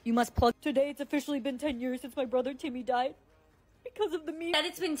sounds, you must plug. Today it's officially been 10 years since my brother Timmy died. Because of the meme. Said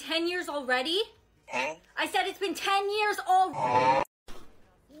it's been 10 years already? I said it's been 10 years already.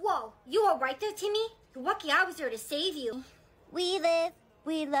 Whoa, you alright there, Timmy? You're lucky I was there to save you. We live,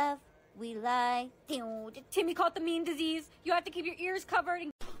 we love, we lie. Timmy caught the mean disease. You have to keep your ears covered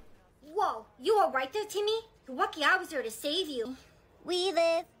and... Whoa, you alright there, Timmy? You're lucky I was there to save you. We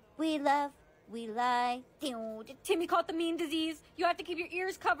live, we love, we lie. Timmy caught the mean disease. You have to keep your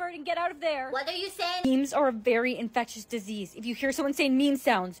ears covered and get out of there. What are you saying? Memes are a very infectious disease. If you hear someone saying meme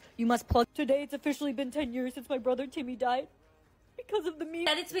sounds, you must plug. Today it's officially been 10 years since my brother Timmy died. Because of the meme.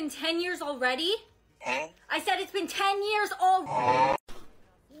 Said it's been 10 years already? I said it's been 10 years already.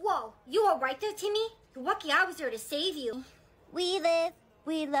 Whoa, you alright there, Timmy? You're lucky I was there to save you. We live,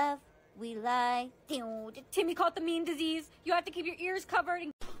 we love, we lie. Timmy caught the mean disease. You have to keep your ears covered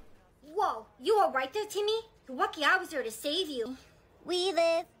and... Whoa, you alright there, Timmy? You're lucky I was there to save you. We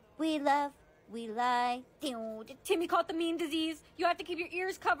live, we love, we lie. Timmy caught the mean disease. You have to keep your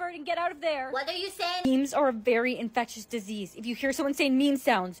ears covered and get out of there. What are you saying? Memes are a very infectious disease. If you hear someone saying meme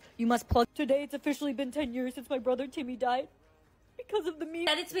sounds, you must plug. Today it's officially been 10 years since my brother Timmy died. Because of the meme.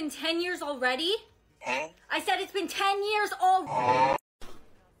 Said it's been 10 years already? I said it's been 10 years already.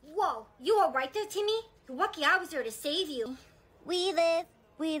 Whoa, you alright there, Timmy? You're lucky I was there to save you. We live,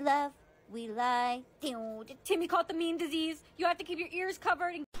 we love, we lie. Timmy caught the mean disease. You have to keep your ears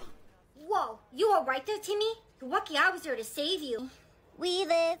covered and... Whoa, you alright there, Timmy? You're lucky I was there to save you. We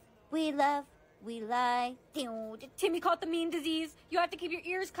live, we love, we lie. Timmy caught the mean disease. You have to keep your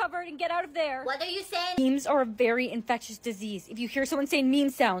ears covered and get out of there. What are you saying? Memes are a very infectious disease. If you hear someone saying meme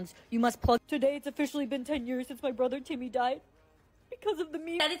sounds, you must plug. Today it's officially been 10 years since my brother Timmy died. Because of the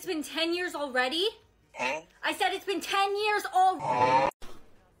meme. Said it's been 10 years already? I said it's been 10 years already.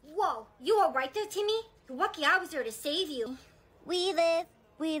 Whoa, you alright there, Timmy? You're lucky I was there to save you. We live,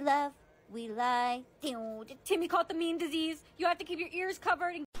 we love, we lie. Timmy caught the mean disease. You have to keep your ears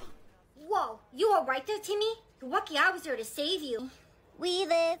covered and... Whoa, you alright there, Timmy? You're lucky I was there to save you. We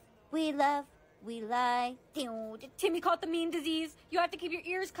live, we love, we lie. Timmy caught the mean disease. You have to keep your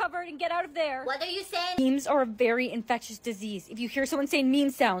ears covered and get out of there. What are you saying? Memes are a very infectious disease. If you hear someone saying meme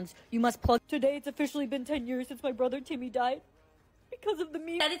sounds, you must plug. Today it's officially been 10 years since my brother Timmy died. Because of the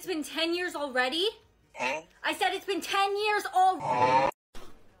meme. Said it's been 10 years already? I said it's been 10 years already.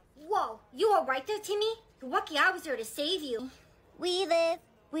 Whoa, you all right there, Timmy? You're lucky I was there to save you. We live,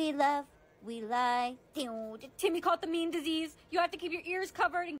 we love, we lie. Timmy caught the mean disease. You have to keep your ears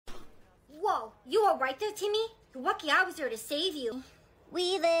covered. And Whoa, you all right there, Timmy? You're lucky I was there to save you.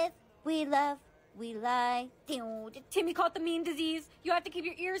 We live, we love, we lie. Timmy caught the mean disease. You have to keep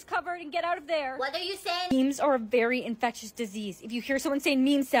your ears covered and get out of there. What are you saying? Memes are a very infectious disease. If you hear someone saying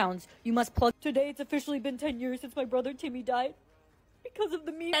mean sounds, you must plug. Today it's officially been 10 years since my brother Timmy died. Because of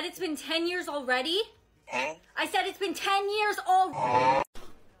the meme. Said it's been 10 years already? Huh? I said it's been 10 years already.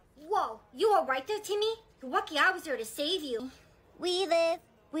 Whoa, you all right there, Timmy? You're lucky I was there to save you. We live,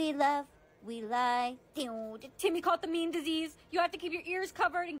 we love, we lie. Timmy caught the mean disease. You have to keep your ears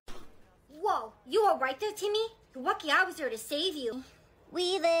covered. And Whoa, you all right there, Timmy? You're lucky I was there to save you.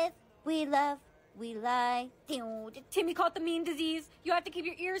 We live, we love, we lie. Timmy caught the mean disease. You have to keep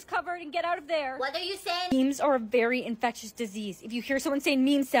your ears covered and get out of there. What are you saying? Memes are a very infectious disease. If you hear someone saying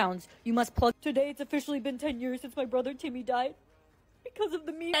mean sounds, you must plug. Today it's officially been 10 years since my brother Timmy died. Because of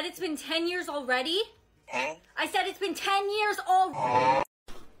the meme. Said it's been 10 years already? Huh? I said it's been 10 years already.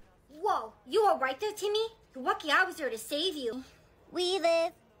 Whoa, you all right there, Timmy? You're lucky I was there to save you. We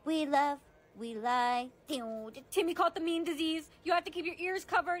live, we love, we lie. Timmy caught the mean disease. You have to keep your ears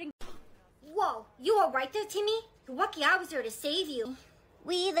covered. And Whoa, you all right there, Timmy? You're lucky I was there to save you.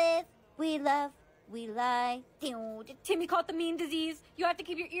 We live, we love, we lie. Timmy caught the mean disease. You have to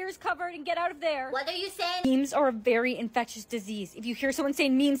keep your ears covered and get out of there. What are you saying? Memes are a very infectious disease. If you hear someone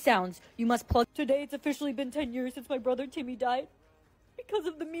saying mean sounds, you must plug. Today it's officially been 10 years since my brother Timmy died. Because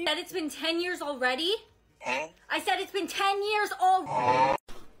of the meme. Said it's been 10 years already? Huh? I said it's been 10 years already.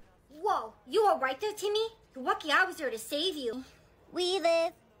 Whoa, you all right there, Timmy? You're lucky I was there to save you. We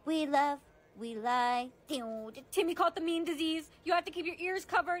live, we love, we lie. Timmy caught the mean disease. You have to keep your ears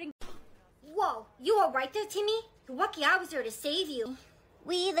covered. And Whoa, you all right there, Timmy? You're lucky I was there to save you.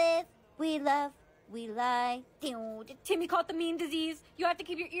 We live, we love, we lie. Timmy caught the mean disease. You have to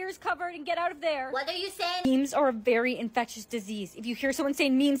keep your ears covered and get out of there. What are you saying? Memes are a very infectious disease. If you hear someone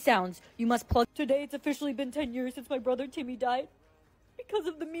saying mean sounds, you must plug. Today it's officially been 10 years since my brother Timmy died. Because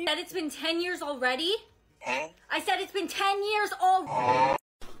of the meme. Said it's been 10 years already? Huh? I said it's been 10 years already.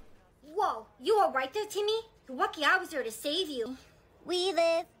 Whoa, you all right there, Timmy? You're lucky I was there to save you. We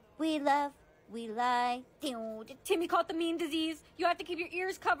live, we love, we lie. Timmy caught the mean disease. You have to keep your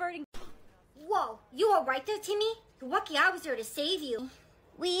ears covered. And Whoa, you all right there, Timmy? You're lucky I was there to save you.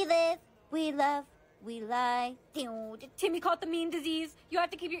 We live, we love, we lie. Timmy caught the mean disease. You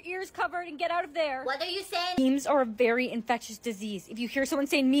have to keep your ears covered and get out of there. What are you saying? Memes are a very infectious disease. If you hear someone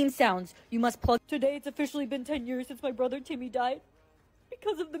saying mean sounds, you must plug. Today it's officially been 10 years since my brother Timmy died.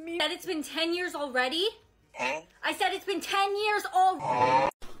 Because of the meme. Said it's been 10 years already? Huh? I said it's been 10 years already.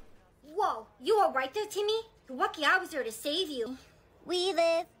 Whoa, you all right there, Timmy? You're lucky I was there to save you. We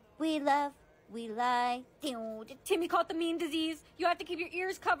live, we love, we lie. Timmy caught the mean disease. You have to keep your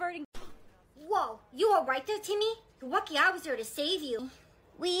ears covered. And Whoa, you all right there, Timmy? You're lucky I was there to save you.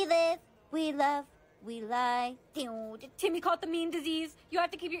 We live, we love, we lie. Timmy caught the mean disease. You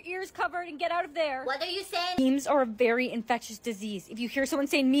have to keep your ears covered and get out of there. What are you saying? Memes are a very infectious disease. If you hear someone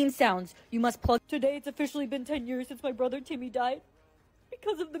saying mean sounds, you must plug. Today it's officially been 10 years since my brother Timmy died.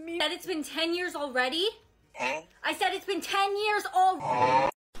 Because of the meme. Said it's been 10 years already? Huh? I said it's been 10 years already.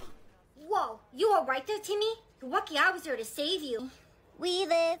 Whoa, you all right there, Timmy? You're lucky I was there to save you. We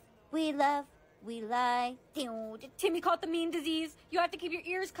live, we love, we lie. Timmy caught the mean disease. You have to keep your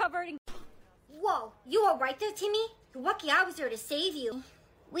ears covered. And Whoa, you all right there, Timmy? You're lucky I was there to save you.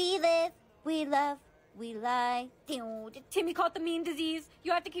 We live, we love, we lie. Timmy caught the mean disease.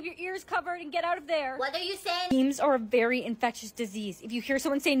 You have to keep your ears covered and get out of there. What are you saying? Memes are a very infectious disease. If you hear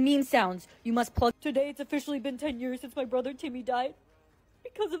someone saying mean sounds, you must plug. Today it's officially been 10 years since my brother Timmy died.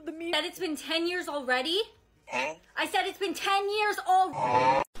 Because of the meme. Said it's been 10 years already? Huh? I said it's been 10 years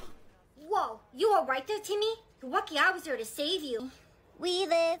already. Whoa, you all right there, Timmy? You're lucky I was there to save you. We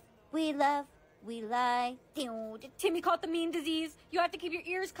live, we love, we lie. Timmy caught the mean disease. You have to keep your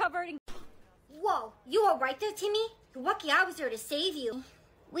ears covered. And Whoa, you all right there, Timmy? You're lucky I was there to save you.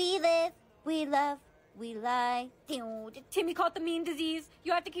 We live, we love, we lie. Timmy caught the mean disease.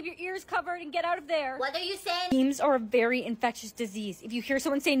 You have to keep your ears covered and get out of there. What are you saying? Memes are a very infectious disease. If you hear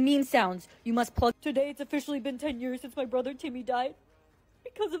someone saying mean sounds, you must plug. Today it's officially been 10 years since my brother Timmy died.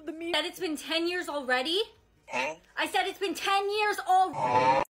 Because of the meme. Said it's been 10 years already? Huh? I said it's been 10 years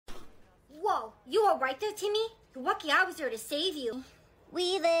already. Whoa, you all right there, Timmy? You're lucky I was there to save you.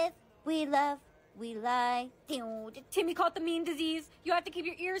 We live, we love, we lie. Timmy caught the mean disease. You have to keep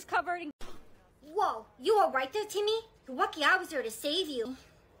your ears covered. And Whoa, you all right there, Timmy? You're lucky I was there to save you.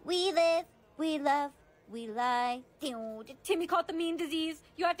 We live, we love, we lie. Timmy caught the mean disease.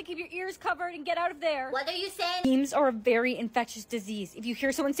 You have to keep your ears covered and get out of there. What are you saying? Memes are a very infectious disease. If you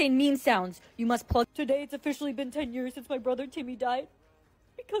hear someone saying mean sounds, you must plug. Today it's officially been 10 years since my brother Timmy died.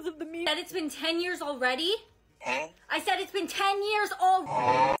 Because of the meme. Said it's been 10 years already? Huh? I said it's been 10 years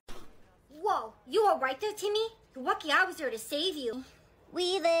already. Whoa, you alright there, Timmy? You're lucky I was there to save you.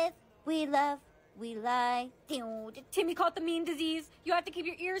 We live, we love, we lie. Timmy caught the mean disease. You have to keep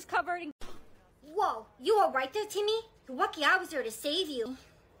your ears covered and. Whoa, you alright there, Timmy? You're lucky I was there to save you.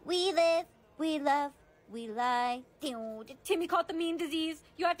 We live, we love, we lie. Timmy caught the mean disease.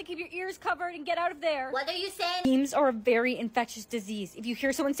 You have to keep your ears covered and get out of there. What are you saying? Memes are a very infectious disease. If you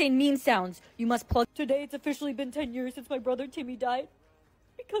hear someone saying mean sounds, you must plug. Today it's officially been 10 years since my brother Timmy died.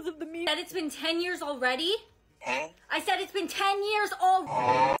 Because of the meme. Said it's been 10 years already? Huh? I said it's been 10 years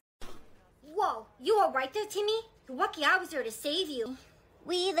already. Whoa, you alright there, Timmy? You're lucky I was there to save you.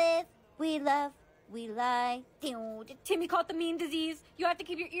 We live, we love, we lie. Timmy caught the mean disease. You have to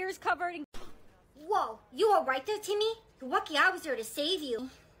keep your ears covered and. Whoa, you alright there, Timmy? You're lucky I was there to save you.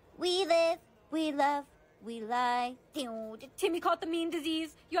 We live, we love, we lie. Timmy caught the mean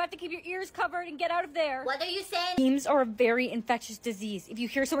disease. You have to keep your ears covered and get out of there. What are you saying? Memes are a very infectious disease. If you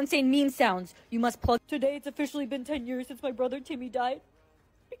hear someone saying mean sounds, you must plug. Today it's officially been 10 years since my brother Timmy died.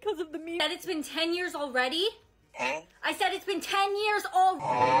 Because of the meme. Said it's been 10 years already? Huh? I said it's been 10 years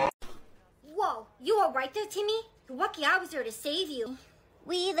already. Whoa, you alright there, Timmy? You're lucky I was there to save you.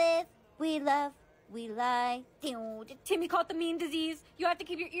 We live, we love, we lie. Timmy caught the mean disease. You have to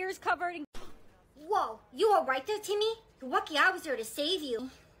keep your ears covered and. Whoa, you alright there, Timmy? You're lucky I was there to save you.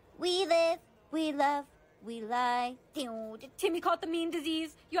 We live, we love, we lie. Timmy caught the mean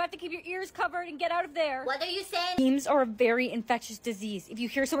disease. You have to keep your ears covered and get out of there. What are you saying? Memes are a very infectious disease. If you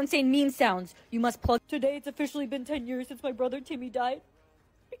hear someone saying mean sounds, you must plug. Today it's officially been 10 years since my brother Timmy died.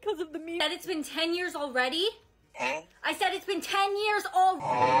 Because of the meme. Said it's been 10 years already? Huh? I said it's been 10 years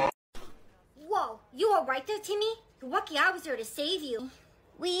already. Whoa, you alright there, Timmy? You're lucky I was there to save you.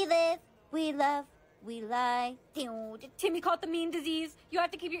 We live, we love, we lie. Timmy caught the mean disease. You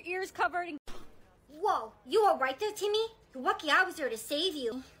have to keep your ears covered and. Whoa, you alright there, Timmy? You're lucky I was there to save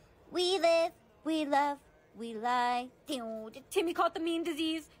you. We live, we love, we lie. Timmy caught the mean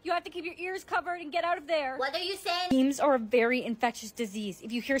disease. You have to keep your ears covered and get out of there. What are you saying? Memes are a very infectious disease.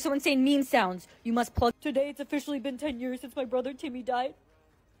 If you hear someone saying mean sounds, you must plug. Today it's officially been 10 years since my brother Timmy died.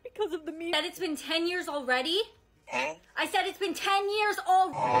 Because of the meme. Said it's been 10 years already? Huh? I said it's been 10 years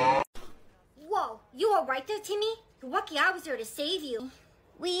already. Whoa, you alright there, Timmy? You're lucky I was there to save you.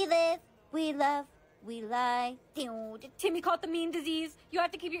 We live, we love, we lie. Timmy caught the mean disease. You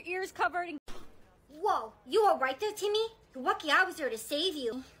have to keep your ears covered and. Whoa, you alright there, Timmy? You're lucky I was there to save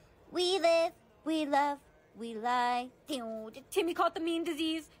you. We live, we love, we lie. Timmy caught the mean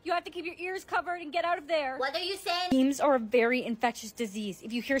disease. You have to keep your ears covered and get out of there. What are you saying? Memes are a very infectious disease.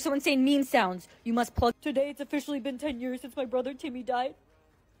 If you hear someone saying mean sounds, you must plug. Today it's officially been 10 years since my brother Timmy died.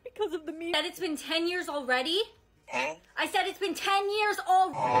 Because of the meme. Said it's been 10 years already? Huh? I said it's been 10 years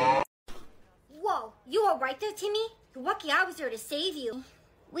already. Whoa, you alright there, Timmy? You're lucky I was there to save you.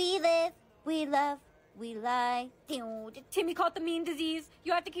 We live, we love, we lie. Timmy caught the mean disease.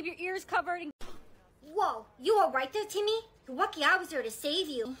 You have to keep your ears covered and. Whoa, you alright there, Timmy? You're lucky I was there to save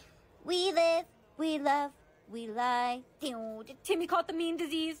you. We live, we love, we lie. Timmy caught the mean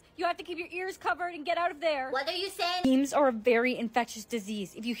disease. You have to keep your ears covered and get out of there. What are you saying? Memes are a very infectious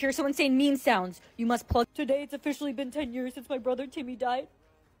disease. If you hear someone saying mean sounds, you must plug. Today it's officially been 10 years since my brother Timmy died.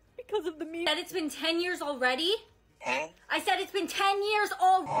 Because of the meme. Said it's been 10 years already? Huh? I said it's been 10 years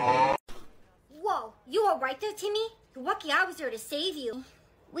already. Whoa, you alright there, Timmy? You're lucky I was there to save you.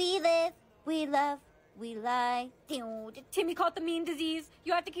 We live, we love, we lie. Timmy caught the mean disease.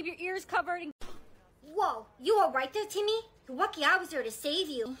 You have to keep your ears covered and. Whoa, you alright there, Timmy? You're lucky I was there to save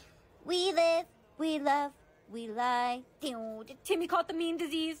you. We live, we love, we lie. Timmy caught the mean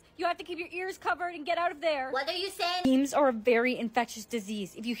disease. You have to keep your ears covered and get out of there. What are you saying? Memes are a very infectious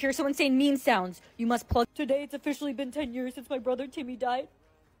disease. If you hear someone saying mean sounds, you must plug. Today it's officially been 10 years since my brother Timmy died.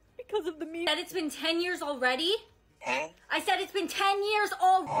 Because of the meme. Said it's been 10 years already? Huh? I said it's been 10 years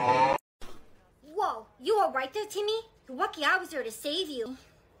already. Whoa, you alright there, Timmy? You're lucky I was there to save you.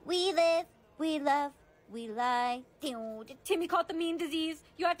 We live, we love, we lie. Timmy caught the mean disease.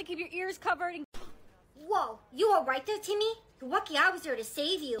 You have to keep your ears covered and. Whoa, you alright there, Timmy? You're lucky I was there to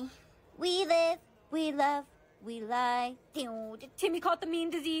save you. We live, we love, we lie. Timmy caught the mean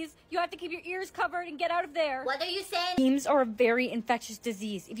disease. You have to keep your ears covered and get out of there. What are you saying? Memes are a very infectious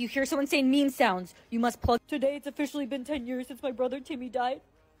disease. If you hear someone saying mean sounds, you must plug. Today it's officially been 10 years since my brother Timmy died.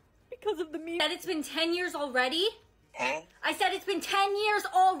 Because of the meme. Said it's been 10 years already? Huh? I said it's been 10 years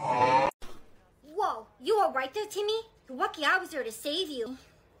already. Whoa, you all right there, Timmy? You're lucky I was there to save you.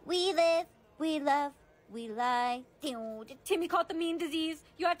 We live, we love, we lie. Timmy caught the mean disease.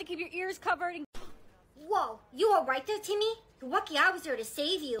 You have to keep your ears covered. And Whoa, you all right there, Timmy? You're lucky I was there to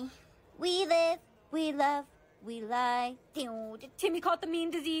save you. We live, we love, we lie. Timmy caught the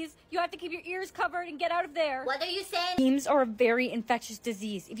mean disease. You have to keep your ears covered and get out of there. What are you saying? Memes are a very infectious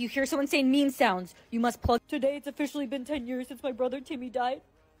disease. If you hear someone saying meme sounds, you must plug. Today it's officially been 10 years since my brother Timmy died.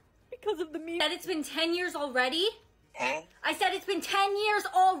 Because of the meme. That it's been 10 years already? Huh? I said it's been 10 years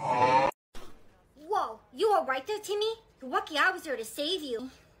already. Whoa, you all right there, Timmy? You're lucky I was there to save you.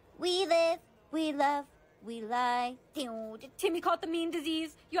 We live, we love, we lie. Timmy caught the mean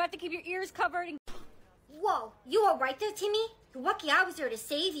disease. You have to keep your ears covered. And Whoa, you all right there, Timmy? You're lucky I was there to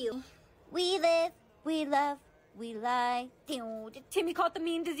save you. We live, we love, we lie. Timmy caught the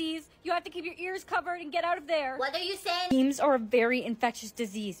mean disease. You have to keep your ears covered and get out of there. What are you saying? Memes are a very infectious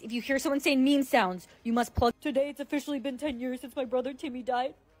disease. If you hear someone saying meme sounds, you must plug. Today it's officially been 10 years since my brother Timmy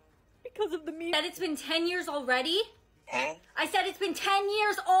died. Because of the meme. That it's been 10 years already? Huh? I said it's been 10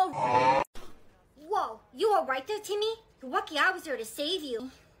 years already. Whoa, you all right there, Timmy? You're lucky I was there to save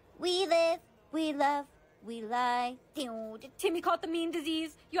you. We live, we love, we lie. Timmy caught the mean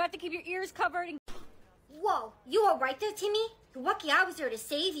disease. You have to keep your ears covered. And Whoa, you all right there, Timmy? You're lucky I was there to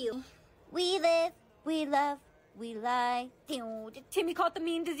save you. We live, we love, we lie. Timmy caught the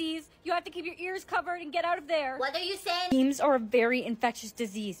mean disease. You have to keep your ears covered and get out of there. What are you saying? Memes are a very infectious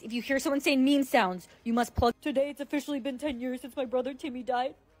disease. If you hear someone saying meme sounds, you must plug. Today it's officially been 10 years since my brother Timmy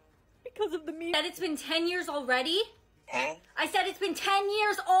died. Because of the meme. That it's been 10 years already? Huh? I said it's been 10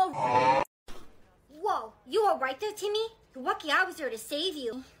 years already. Whoa, you all right there, Timmy? You're lucky I was there to save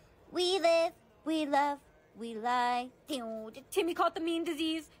you. We live, we love, we lie. Timmy caught the mean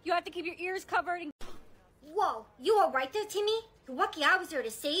disease. You have to keep your ears covered. And Whoa, you all right there, Timmy? You're lucky I was there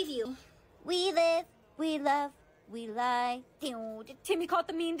to save you. We live, we love, we lie. Timmy caught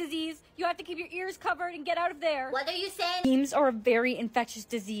the mean disease. You have to keep your ears covered and get out of there. What are you saying? Memes are a very infectious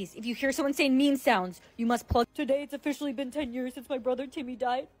disease. If you hear someone saying meme sounds, you must plug. Today it's officially been 10 years since my brother Timmy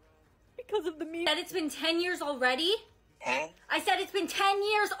died. Because of the meme. That it's been 10 years already? Huh? I said it's been 10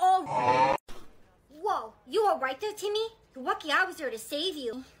 years already. Whoa, you all right there, Timmy? You're lucky I was there to save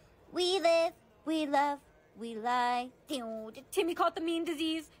you. We live, we love, we lie. Timmy caught the mean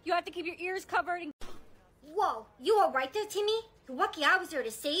disease. You have to keep your ears covered. And Whoa, you all right there, Timmy? You're lucky I was there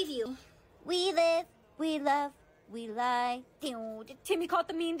to save you. We live, we love, we lie. Timmy caught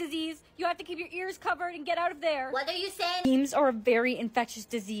the mean disease. You have to keep your ears covered and get out of there. What are you saying? Memes are a very infectious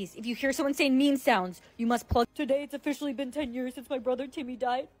disease. If you hear someone saying meme sounds, you must plug. Today it's officially been 10 years since my brother Timmy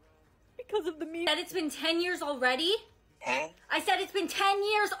died. Because of the meme. That it's been 10 years already? Huh? I said it's been 10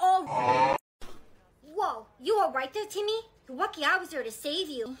 years already. Whoa, you all right there, Timmy? You're lucky I was there to save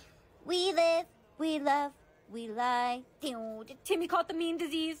you. We live, we love, we lie. Timmy caught the mean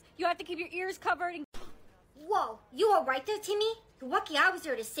disease. You have to keep your ears covered. And Whoa, you all right there, Timmy? You're lucky I was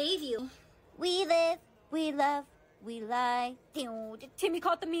there to save you. We live, we love, we lie. Timmy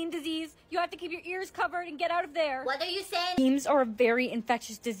caught the mean disease. You have to keep your ears covered and get out of there. What are you saying? Memes are a very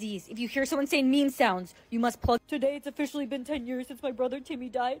infectious disease. If you hear someone saying meme sounds, you must plug. Today it's officially been 10 years since my brother Timmy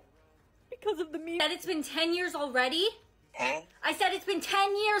died. Because of the meme. That it's been 10 years already? Huh? I said it's been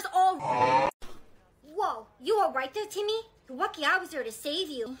 10 years already. Whoa, you all right there, Timmy? You're lucky I was there to save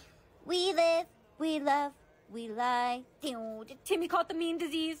you. We live, we love, we lie. Timmy caught the mean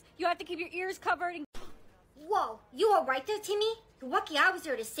disease. You have to keep your ears covered. And Whoa, you all right there, Timmy? You're lucky I was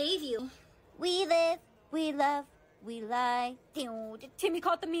there to save you. We live, we love, we lie. Timmy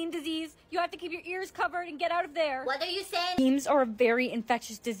caught the mean disease. You have to keep your ears covered and get out of there. What are you saying? Memes are a very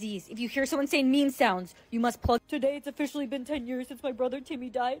infectious disease. If you hear someone saying meme sounds, you must plug. Today it's officially been 10 years since my brother Timmy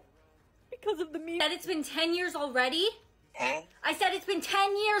died. Because of the meme. That it's been 10 years already? Huh? I said it's been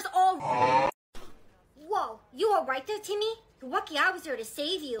 10 years already. Whoa, you all right there, Timmy? You're lucky I was there to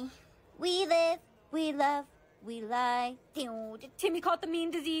save you. We live, we love, we lie. Timmy caught the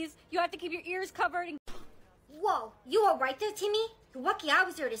mean disease. You have to keep your ears covered. And Whoa, you all right there, Timmy? You're lucky I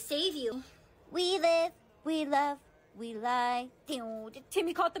was there to save you. We live, we love, we lie.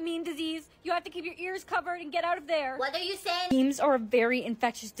 Timmy caught the mean disease. You have to keep your ears covered and get out of there. What are you saying? Memes are a very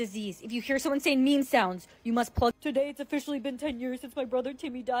infectious disease. If you hear someone saying meme sounds, you must plug. Today it's officially been 10 years since my brother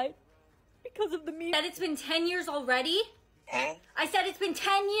Timmy died. Because of the meme. That it's been 10 years already? Huh? I said it's been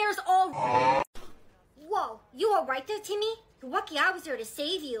 10 years already. Whoa, you all right there, Timmy? You're lucky I was there to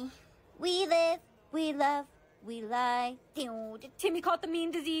save you. We live, we love, we lie. Timmy caught the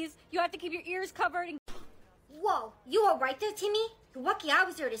mean disease. You have to keep your ears covered. And Whoa, you all right there, Timmy? You're lucky I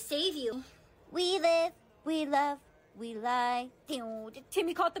was there to save you. We live, we love, we lie.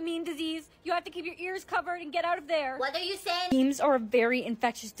 Timmy caught the mean disease. You have to keep your ears covered and get out of there. What are you saying? Memes are a very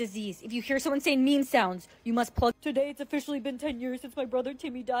infectious disease. If you hear someone saying mean sounds, you must plug. Today it's officially been 10 years since my brother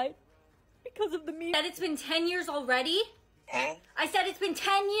Timmy died. Because of the meme. That it's been 10 years already? I said it's been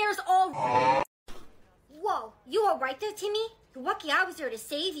 10 years already. Whoa, you alright there, Timmy? You're lucky I was there to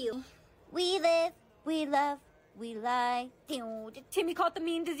save you. We live, we love, we lie. Timmy caught the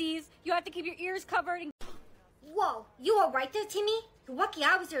mean disease. You have to keep your ears covered and. Whoa, you alright there, Timmy? You're lucky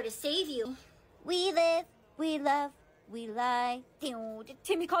I was there to save you. We live, we love, we lie.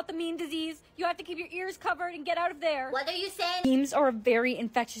 Timmy caught the mean disease. You have to keep your ears covered and get out of there. What are you saying? Memes are a very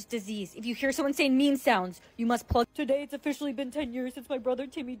infectious disease. If you hear someone saying mean sounds, you must plug. Today it's officially been 10 years since my brother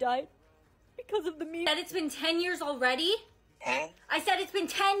Timmy died. Because of the meme. That it's been 10 years already? I said it's been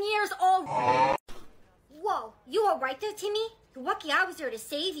 10 years already. Whoa, you alright there, Timmy? You're lucky I was there to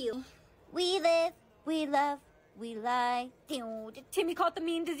save you. We live, we love, we lie. Timmy caught the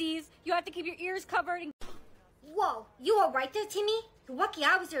mean disease. You have to keep your ears covered and. Whoa, you alright there, Timmy? You're lucky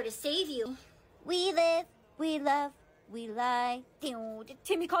I was there to save you. We live, we love, we lie.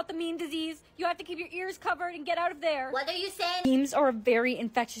 Timmy caught the mean disease. You have to keep your ears covered and get out of there. What are you saying? Memes are a very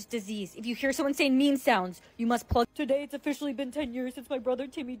infectious disease. If you hear someone saying mean sounds, you must plug. Today it's officially been 10 years since my brother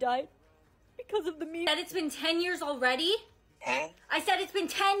Timmy died. Because of the meme. That it's been 10 years already? I said it's been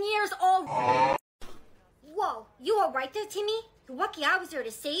 10 years already. Whoa, you alright there, Timmy? You're lucky I was there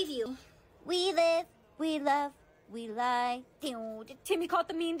to save you. We live, we love, we lie. Timmy caught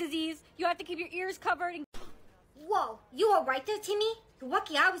the mean disease. You have to keep your ears covered and. Whoa, you alright there, Timmy? You're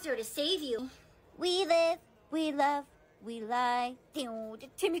lucky I was there to save you. We live, we love, we lie.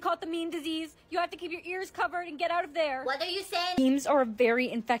 Timmy caught the mean disease. You have to keep your ears covered and get out of there. What are you saying? Memes are a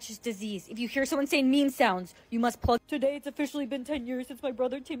very infectious disease. If you hear someone saying mean sounds, you must plug. Today it's officially been 10 years since my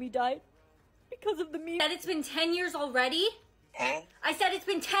brother Timmy died. Because of the meme. That it's been 10 years already? I said it's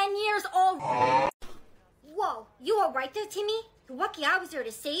been 10 years already. Whoa, you alright there, Timmy? You're lucky I was there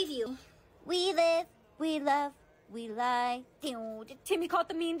to save you. We live, we love, we lie. Timmy caught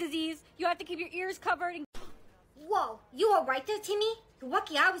the mean disease. You have to keep your ears covered and. Whoa, you alright there, Timmy? You're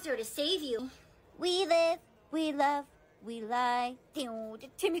lucky I was there to save you. We live, we love, we lie.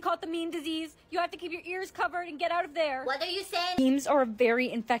 Timmy caught the mean disease. You have to keep your ears covered and get out of there. What are you saying? Memes are a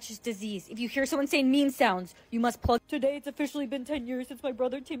very infectious disease. If you hear someone saying mean sounds, you must plug. Today it's officially been 10 years since my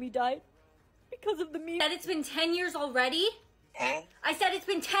brother Timmy died. Because of the meme. That it's been 10 years already? I said it's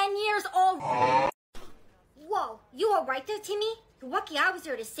been 10 years already. Whoa, you alright there, Timmy? You're lucky I was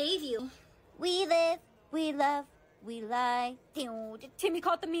there to save you. We live, we love, we lie. Timmy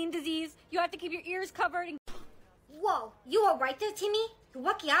caught the mean disease. You have to keep your ears covered and. Whoa, you alright there, Timmy? You're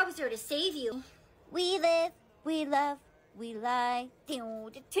lucky I was there to save you. We live, we love, we lie.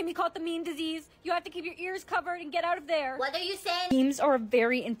 Timmy caught the mean disease. You have to keep your ears covered and get out of there. What are you saying? Memes are a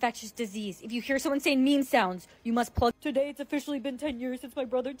very infectious disease. If you hear someone saying mean sounds, you must plug. Today it's officially been 10 years since my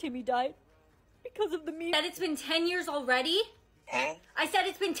brother Timmy died. Because of the meme. That it's been 10 years already? I said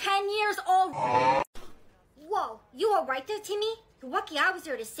it's been 10 years already. Whoa, you alright there, Timmy? You're lucky I was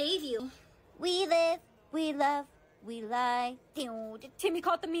there to save you. We live, we love, we lie. Timmy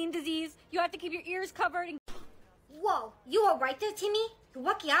caught the mean disease. You have to keep your ears covered and. Whoa, you alright there, Timmy? You're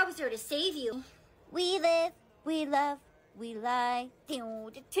lucky I was there to save you. We live, we love, we lie.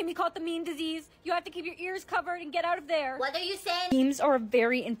 Timmy caught the mean disease. You have to keep your ears covered and get out of there. What are you saying? Memes are a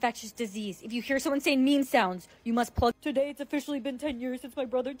very infectious disease. If you hear someone saying mean sounds, you must plug. Today it's officially been 10 years since my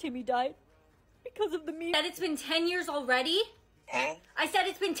brother Timmy died. Because of the meme. That it's been 10 years already? I said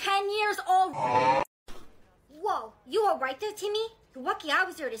it's been 10 years already. Whoa, you alright there, Timmy? You're lucky I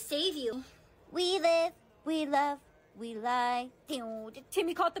was there to save you. We live, we love, we lie.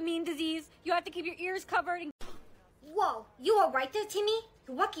 Timmy caught the mean disease. You have to keep your ears covered and. Whoa, you alright there, Timmy?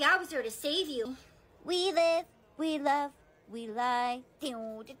 You're lucky I was there to save you. We live, we love, we lie.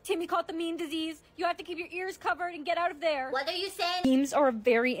 Timmy caught the mean disease. You have to keep your ears covered and get out of there. What are you saying? Memes are a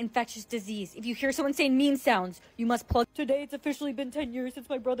very infectious disease. If you hear someone saying mean sounds, you must plug. Today it's officially been 10 years since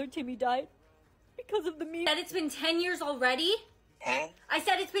my brother Timmy died. Because of the meme. That it's been 10 years already? I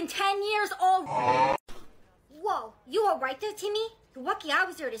said it's been 10 years already. Whoa, you alright there, Timmy? You're lucky I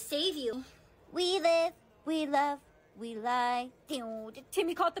was there to save you. We live, we love, we lie.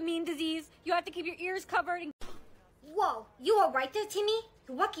 Timmy caught the mean disease. You have to keep your ears covered and. Whoa, you alright there, Timmy?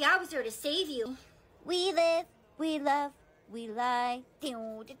 You're lucky I was there to save you. We live, we love, we lie.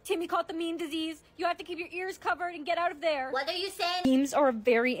 Timmy caught the mean disease. You have to keep your ears covered and get out of there. What are you saying? Memes are a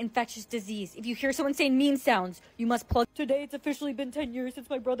very infectious disease. If you hear someone saying mean sounds, you must plug. Today it's officially been 10 years since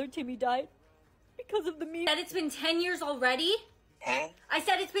my brother Timmy died. Because of the meme. That it's been 10 years already? I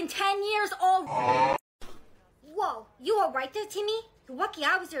said it's been 10 years already. Whoa, you all right there, Timmy? You're lucky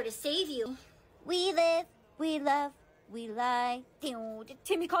I was there to save you. We live, we love, we lie.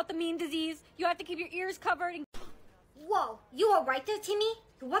 Timmy caught the mean disease. You have to keep your ears covered. And Whoa, you all right there, Timmy?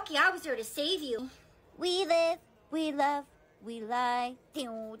 You're lucky I was there to save you. We live, we love, we lie.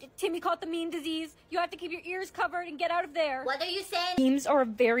 Timmy caught the mean disease. You have to keep your ears covered and get out of there. What are you saying? Memes are a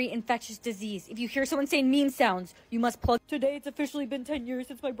very infectious disease. If you hear someone saying meme sounds, you must plug. Today it's officially been 10 years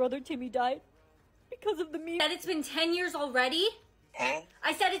since my brother Timmy died. Because of the meme. Said it's been 10 years already? Huh?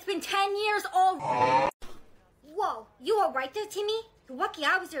 I said it's been 10 years already. Whoa, you all right there, Timmy? You're lucky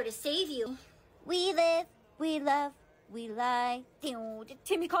I was there to save you. We live, we love, we lie.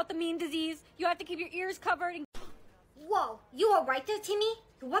 Timmy caught the mean disease. You have to keep your ears covered. And Whoa, you all right there, Timmy?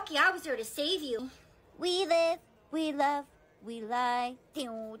 You're lucky I was there to save you. We live, we love, we lie.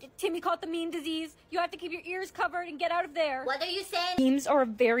 Timmy caught the mean disease. You have to keep your ears covered and get out of there. What are you saying? Memes are a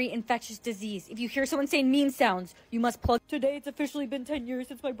very infectious disease. If you hear someone saying meme sounds, you must plug. Today it's officially been 10 years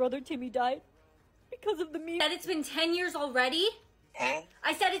since my brother Timmy died. Because of the meme. Said it's been 10 years already? Huh?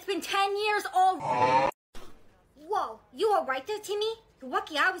 I said it's been 10 years already. Whoa, you all right there, Timmy? You're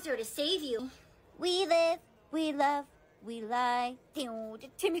lucky I was there to save you. We live, we love, we lie.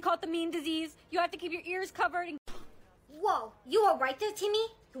 Timmy caught the mean disease. You have to keep your ears covered. And Whoa, you all right there, Timmy?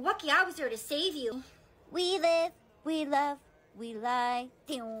 You're lucky I was there to save you. We live, we love, we lie.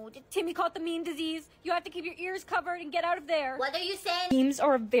 Timmy caught the mean disease. You have to keep your ears covered and get out of there. What are you saying? Memes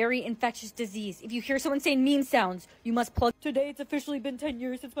are a very infectious disease. If you hear someone saying meme sounds, you must plug. Today it's officially been 10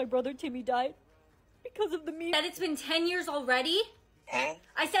 years since my brother Timmy died. Because of the meme. Said it's been 10 years already? Huh?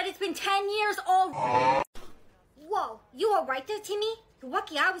 I said it's been 10 years already. Whoa, you all right there, Timmy? You're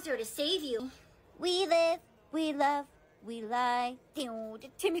lucky I was there to save you. We live, we love, we lie.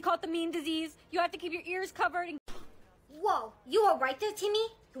 Timmy caught the mean disease. You have to keep your ears covered. And Whoa, you all right there, Timmy?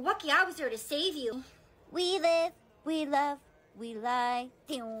 You're lucky I was there to save you. We live, we love, we lie.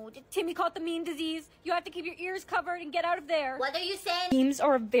 Timmy caught the mean disease. You have to keep your ears covered and get out of there. What are you saying? Memes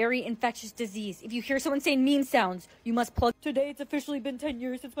are a very infectious disease. If you hear someone saying meme sounds, you must plug. Today it's officially been 10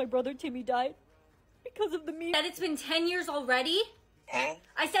 years since my brother Timmy died. Because of the meme. Said it's been 10 years already? Huh?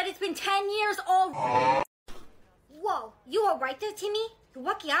 I said it's been 10 years already. Whoa, you all right there, Timmy? You're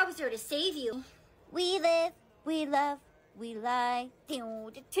lucky I was there to save you. We live, we love, we lie.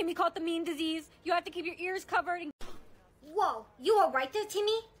 Timmy caught the mean disease. You have to keep your ears covered. And Whoa, you all right there,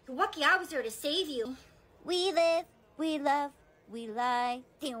 Timmy? You're lucky I was there to save you. We live, we love, we lie.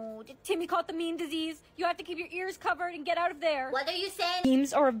 Timmy caught the mean disease. You have to keep your ears covered and get out of there. What are you saying?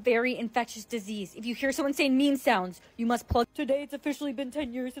 Memes are a very infectious disease. If you hear someone saying meme sounds, you must plug. Today it's officially been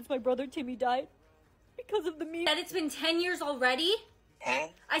 10 years since my brother Timmy died. Because of the meme. Said it's been 10 years already? Huh?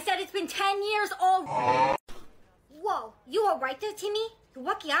 I said it's been 10 years already. Whoa, you all right there, Timmy? You're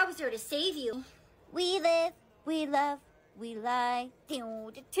lucky I was there to save you. We live, we love, we lie.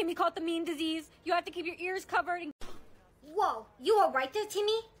 Timmy caught the mean disease. You have to keep your ears covered. And Whoa, you all right there,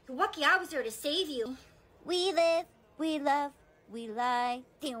 Timmy? You're lucky I was there to save you. We live, we love, we lie.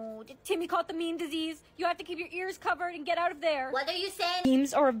 Timmy caught the mean disease. You have to keep your ears covered and get out of there. What are you saying?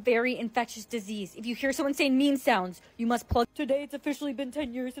 Memes are a very infectious disease. If you hear someone saying meme sounds, you must plug. Today it's officially been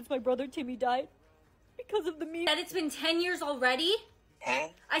 10 years since my brother Timmy died. Because of the meme. Said it's been 10 years already? Huh?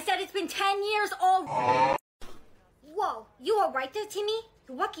 I said it's been 10 years already. Whoa, you all right there, Timmy?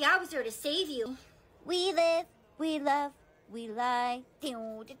 You're lucky I was there to save you. We live, we love, we lie.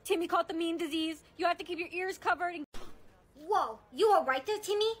 Timmy caught the mean disease. You have to keep your ears covered. And Whoa, you all right there,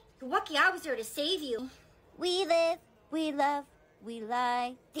 Timmy? You're lucky I was there to save you. We live, we love, we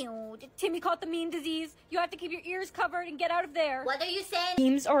lie. Timmy caught the mean disease. You have to keep your ears covered and get out of there. What are you saying?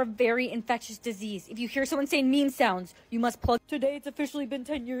 Memes are a very infectious disease. If you hear someone saying meme sounds, you must plug. Today it's officially been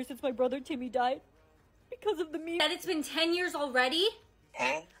 10 years since my brother Timmy died. Because of the meme. Said it's been 10 years already?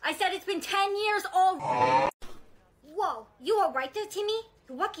 Huh? I said it's been 10 years already. Whoa, you all right there, Timmy?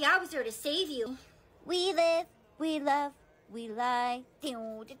 You're lucky I was there to save you. We live, we love, we lie.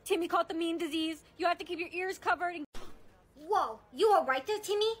 Timmy caught the mean disease. You have to keep your ears covered. And Whoa, you all right there,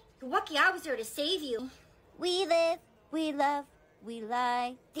 Timmy? You're lucky I was there to save you. We live, we love, we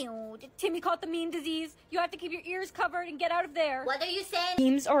lie. Timmy caught the mean disease. You have to keep your ears covered and get out of there. What are you saying?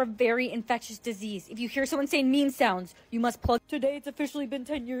 Memes are a very infectious disease. If you hear someone saying meme sounds, you must plug. Today it's officially been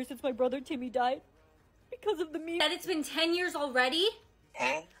 10 years since my brother Timmy died. Because of the meme. Said it's been 10 years already?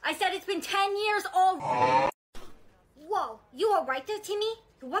 Huh? I said it's been 10 years already. Whoa, you all right there, Timmy?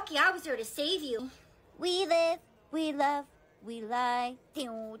 You're lucky I was there to save you. We live, we love, we lie.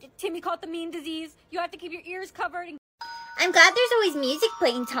 Timmy caught the mean disease. You have to keep your ears covered. And I'm glad there's always music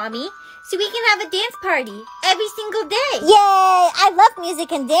playing, Tommy, so we can have a dance party every single day. Yay! I love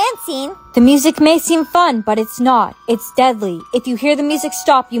music and dancing. The music may seem fun, but it's not. It's deadly. If you hear the music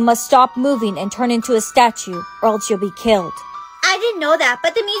stop, you must stop moving and turn into a statue, or else you'll be killed. I didn't know that,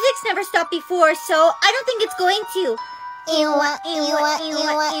 but the music's never stopped before, so I don't think it's going to. Ewa, ewa,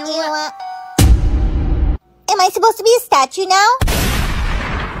 ewa, ewa. Am I supposed to be a statue now?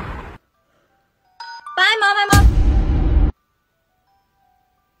 Bye, Mom.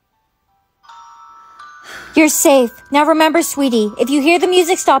 You're safe. Now remember, sweetie, if you hear the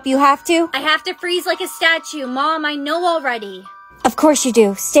music stop, you have to... I have to freeze like a statue. Mom, I know already. Of course you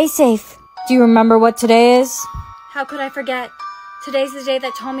do. Stay safe. Do you remember what today is? How could I forget? Today's the day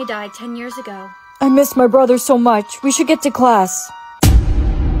that Tommy died 10 years ago. I miss my brother so much. We should get to class.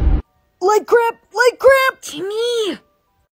 Leg cramp! Leg cramp! Timmy!